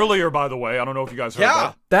 days earlier, by the way. I don't know if you guys heard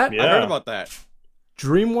that. That Yeah. I heard about that.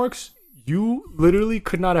 DreamWorks, you literally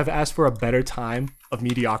could not have asked for a better time of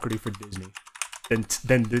mediocrity for Disney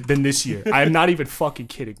than this year. I'm not even fucking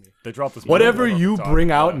kidding me. They dropped this. Whatever movie you over the top.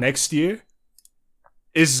 bring out next year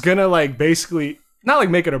is gonna like basically not like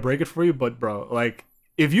make it or break it for you, but bro, like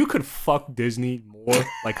if you could fuck Disney more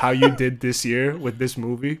like how you did this year with this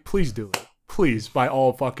movie, please do it. Please, by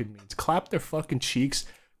all fucking means. Clap their fucking cheeks,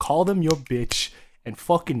 call them your bitch, and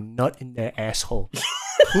fucking nut in their asshole.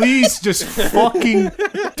 Please just fucking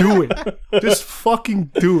do it. Just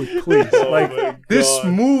fucking do it, please. Like this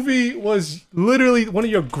movie was literally one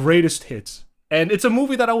of your greatest hits. And it's a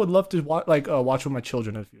movie that I would love to watch, watch with my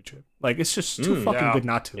children in the future. Like, it's just too fucking good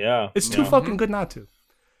not to. Yeah. It's too fucking good not to.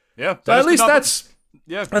 Yeah. So at least that's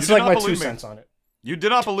Yeah, that's you did like not my 2 believe me. cents on it. You did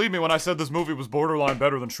not believe me when I said this movie was borderline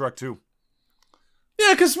better than Shrek 2.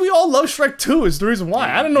 Yeah, because we all love Shrek 2 is the reason why.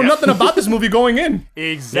 I didn't know nothing about this movie going in.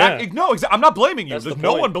 Exactly. Yeah. No, I'm not blaming you. That's the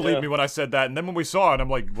No point, one believed yeah. me when I said that. And then when we saw it, I'm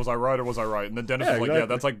like, was I right or was I right? And then Dennis Yeah, was like, exactly. yeah,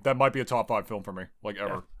 that's like, that might be a top 5 film for me. Like,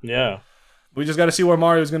 ever. Yeah. We just got to see where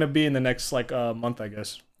Mario's going to be in the next, month, I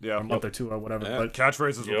guess. Yeah. A month or two or whatever. Yeah. But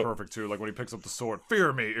Catchphrases were Yep. perfect, too. Like, when he picks up the sword,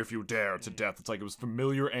 fear me if you dare to death. It's like, it was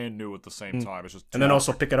familiar and new at the same time. It's just and then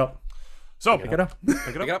also pick it up. So, Pick it up. Pick it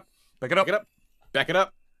Pick up. it up. Pick it up. Pick it up. Back it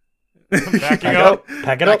up. Backing up.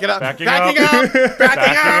 Pack it up. Back it up. Backing Backing up. up. Backing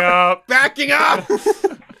Backing up. up.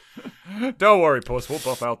 Backing up. Don't worry, Puss. We'll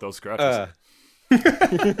buff out those scratches. All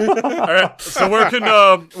right. So where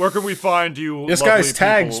can we find you? This lovely guy's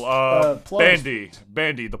tags, people? plugs.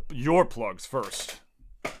 Bandy, your plugs first.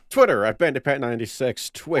 Twitter at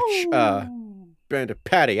BandiPat96. Twitch,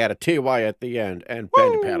 BandiPatty, add a TY at the end, and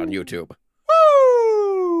BandiPat on YouTube.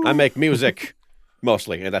 Woo! I make music,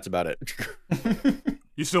 mostly, and that's about it.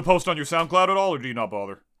 You still post on your SoundCloud at all, or do you not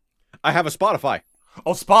bother? I have a Spotify.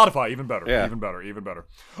 Oh, Spotify, even better. Yeah. Even better. Even better.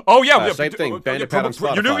 Oh yeah, Same thing, BandiPat promote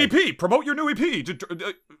on your new Spotify. EP. Promote your new EP.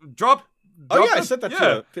 Drop. Oh yeah, I the- said that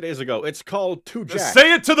to you 2 days ago. It's called Two Jack.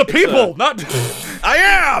 Say it to the people, not I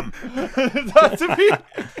am! not to me.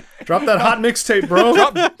 Drop that hot mixtape, bro.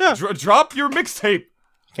 Drop your mixtape.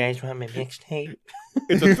 Guys want my mixtape?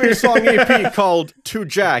 It's a 3-song EP called Two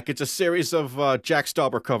Jack. It's a series of Jack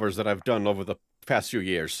Stauber covers that I've done over the past few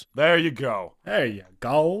years. There you go. There you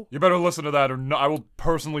go. You better listen to that, or no, I will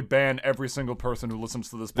personally ban every single person who listens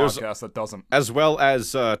to this There's- podcast that doesn't. As well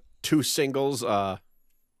as 2 singles.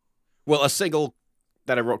 Well, a single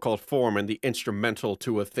that I wrote called Form and the instrumental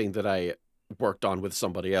to a thing that I worked on with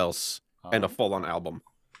somebody else and a full-on album.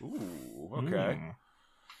 Ooh, okay.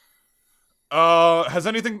 Has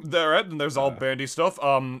anything there? And there's all bandy stuff.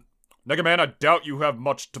 Negaman, I doubt you have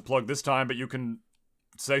much to plug this time, but you can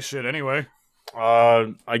say shit anyway.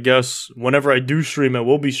 I guess whenever I do stream, I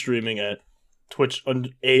will be streaming at Twitch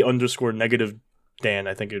 _negative Dan,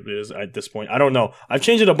 I think it is at this point. I don't know. I've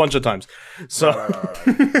changed it a bunch of times. So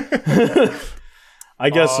I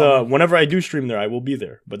guess whenever I do stream there, I will be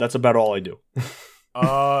there. But that's about all I do.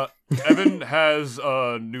 Evan has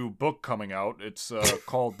a new book coming out. It's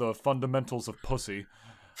called The Fundamentals of Pussy.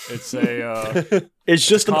 It's a It's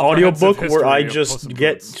just an comprehensive audiobook where I history of Puss just in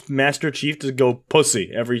get Boots. Master Chief to go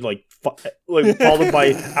pussy every like followed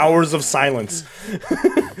by hours of silence.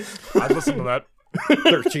 I'd listen to that.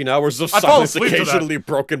 13 hours of I fall silence, asleep to that. occasionally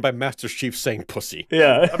broken by Master Chief saying pussy.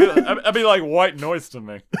 Yeah. That'd be like white noise to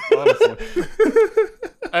me, honestly.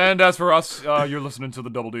 And as for us, you're listening to the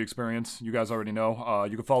Double D Experience. You guys already know.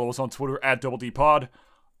 You can follow us on Twitter at Double D Pod,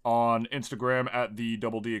 on Instagram at the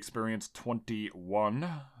Double D Experience 21.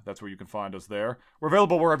 That's where you can find us there. We're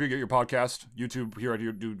available wherever you get your podcast. YouTube here at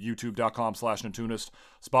youtube.com/Natunist,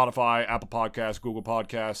 Spotify, Apple Podcasts, Google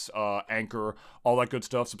Podcasts, Anchor, all that good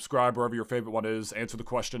stuff. Subscribe wherever your favorite one is. Answer the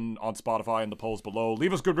question on Spotify in the polls below.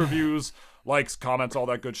 Leave us good reviews, likes, comments, all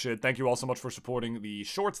that good shit. Thank you all so much for supporting the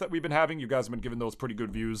shorts that we've been having. You guys have been giving those pretty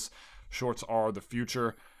good views. Shorts are the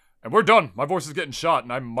future. And we're done. My voice is getting shot,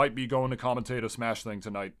 and I might be going to commentate a Smash thing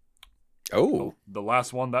tonight. Oh. The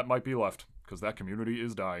last one that might be left, because that community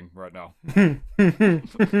is dying right now.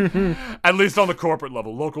 At least on the corporate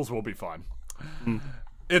level. Locals will be fine.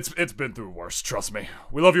 It's been through worse, trust me.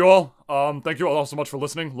 We love you all. Thank you all so much for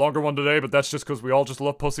listening. Longer one today, but that's just because we all just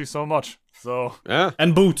love pussy so much. So, Yeah.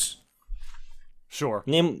 And boots. sure.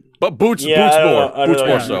 Name. But Boots Yeah, Boots I don't more. know. I don't Boots know.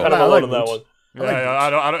 more Yeah, so. I don't I know like on that boots. one.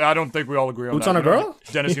 Yeah, I don't think we all agree on Boots that. on a girl?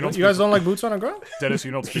 Dennis, you don't You guys speak. don't like boots on a girl? Dennis,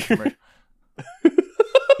 you don't speak for me.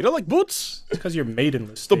 You don't like boots? It's because you're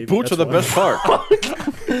maidenless. The David, boots are the that's why. best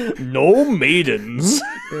part. No maidens.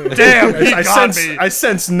 Damn, he I got sense, me. I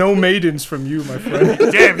sense no maidens from you, my friend.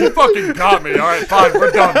 Damn, you fucking got me. All right, fine, we're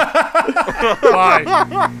done.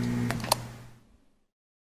 Bye.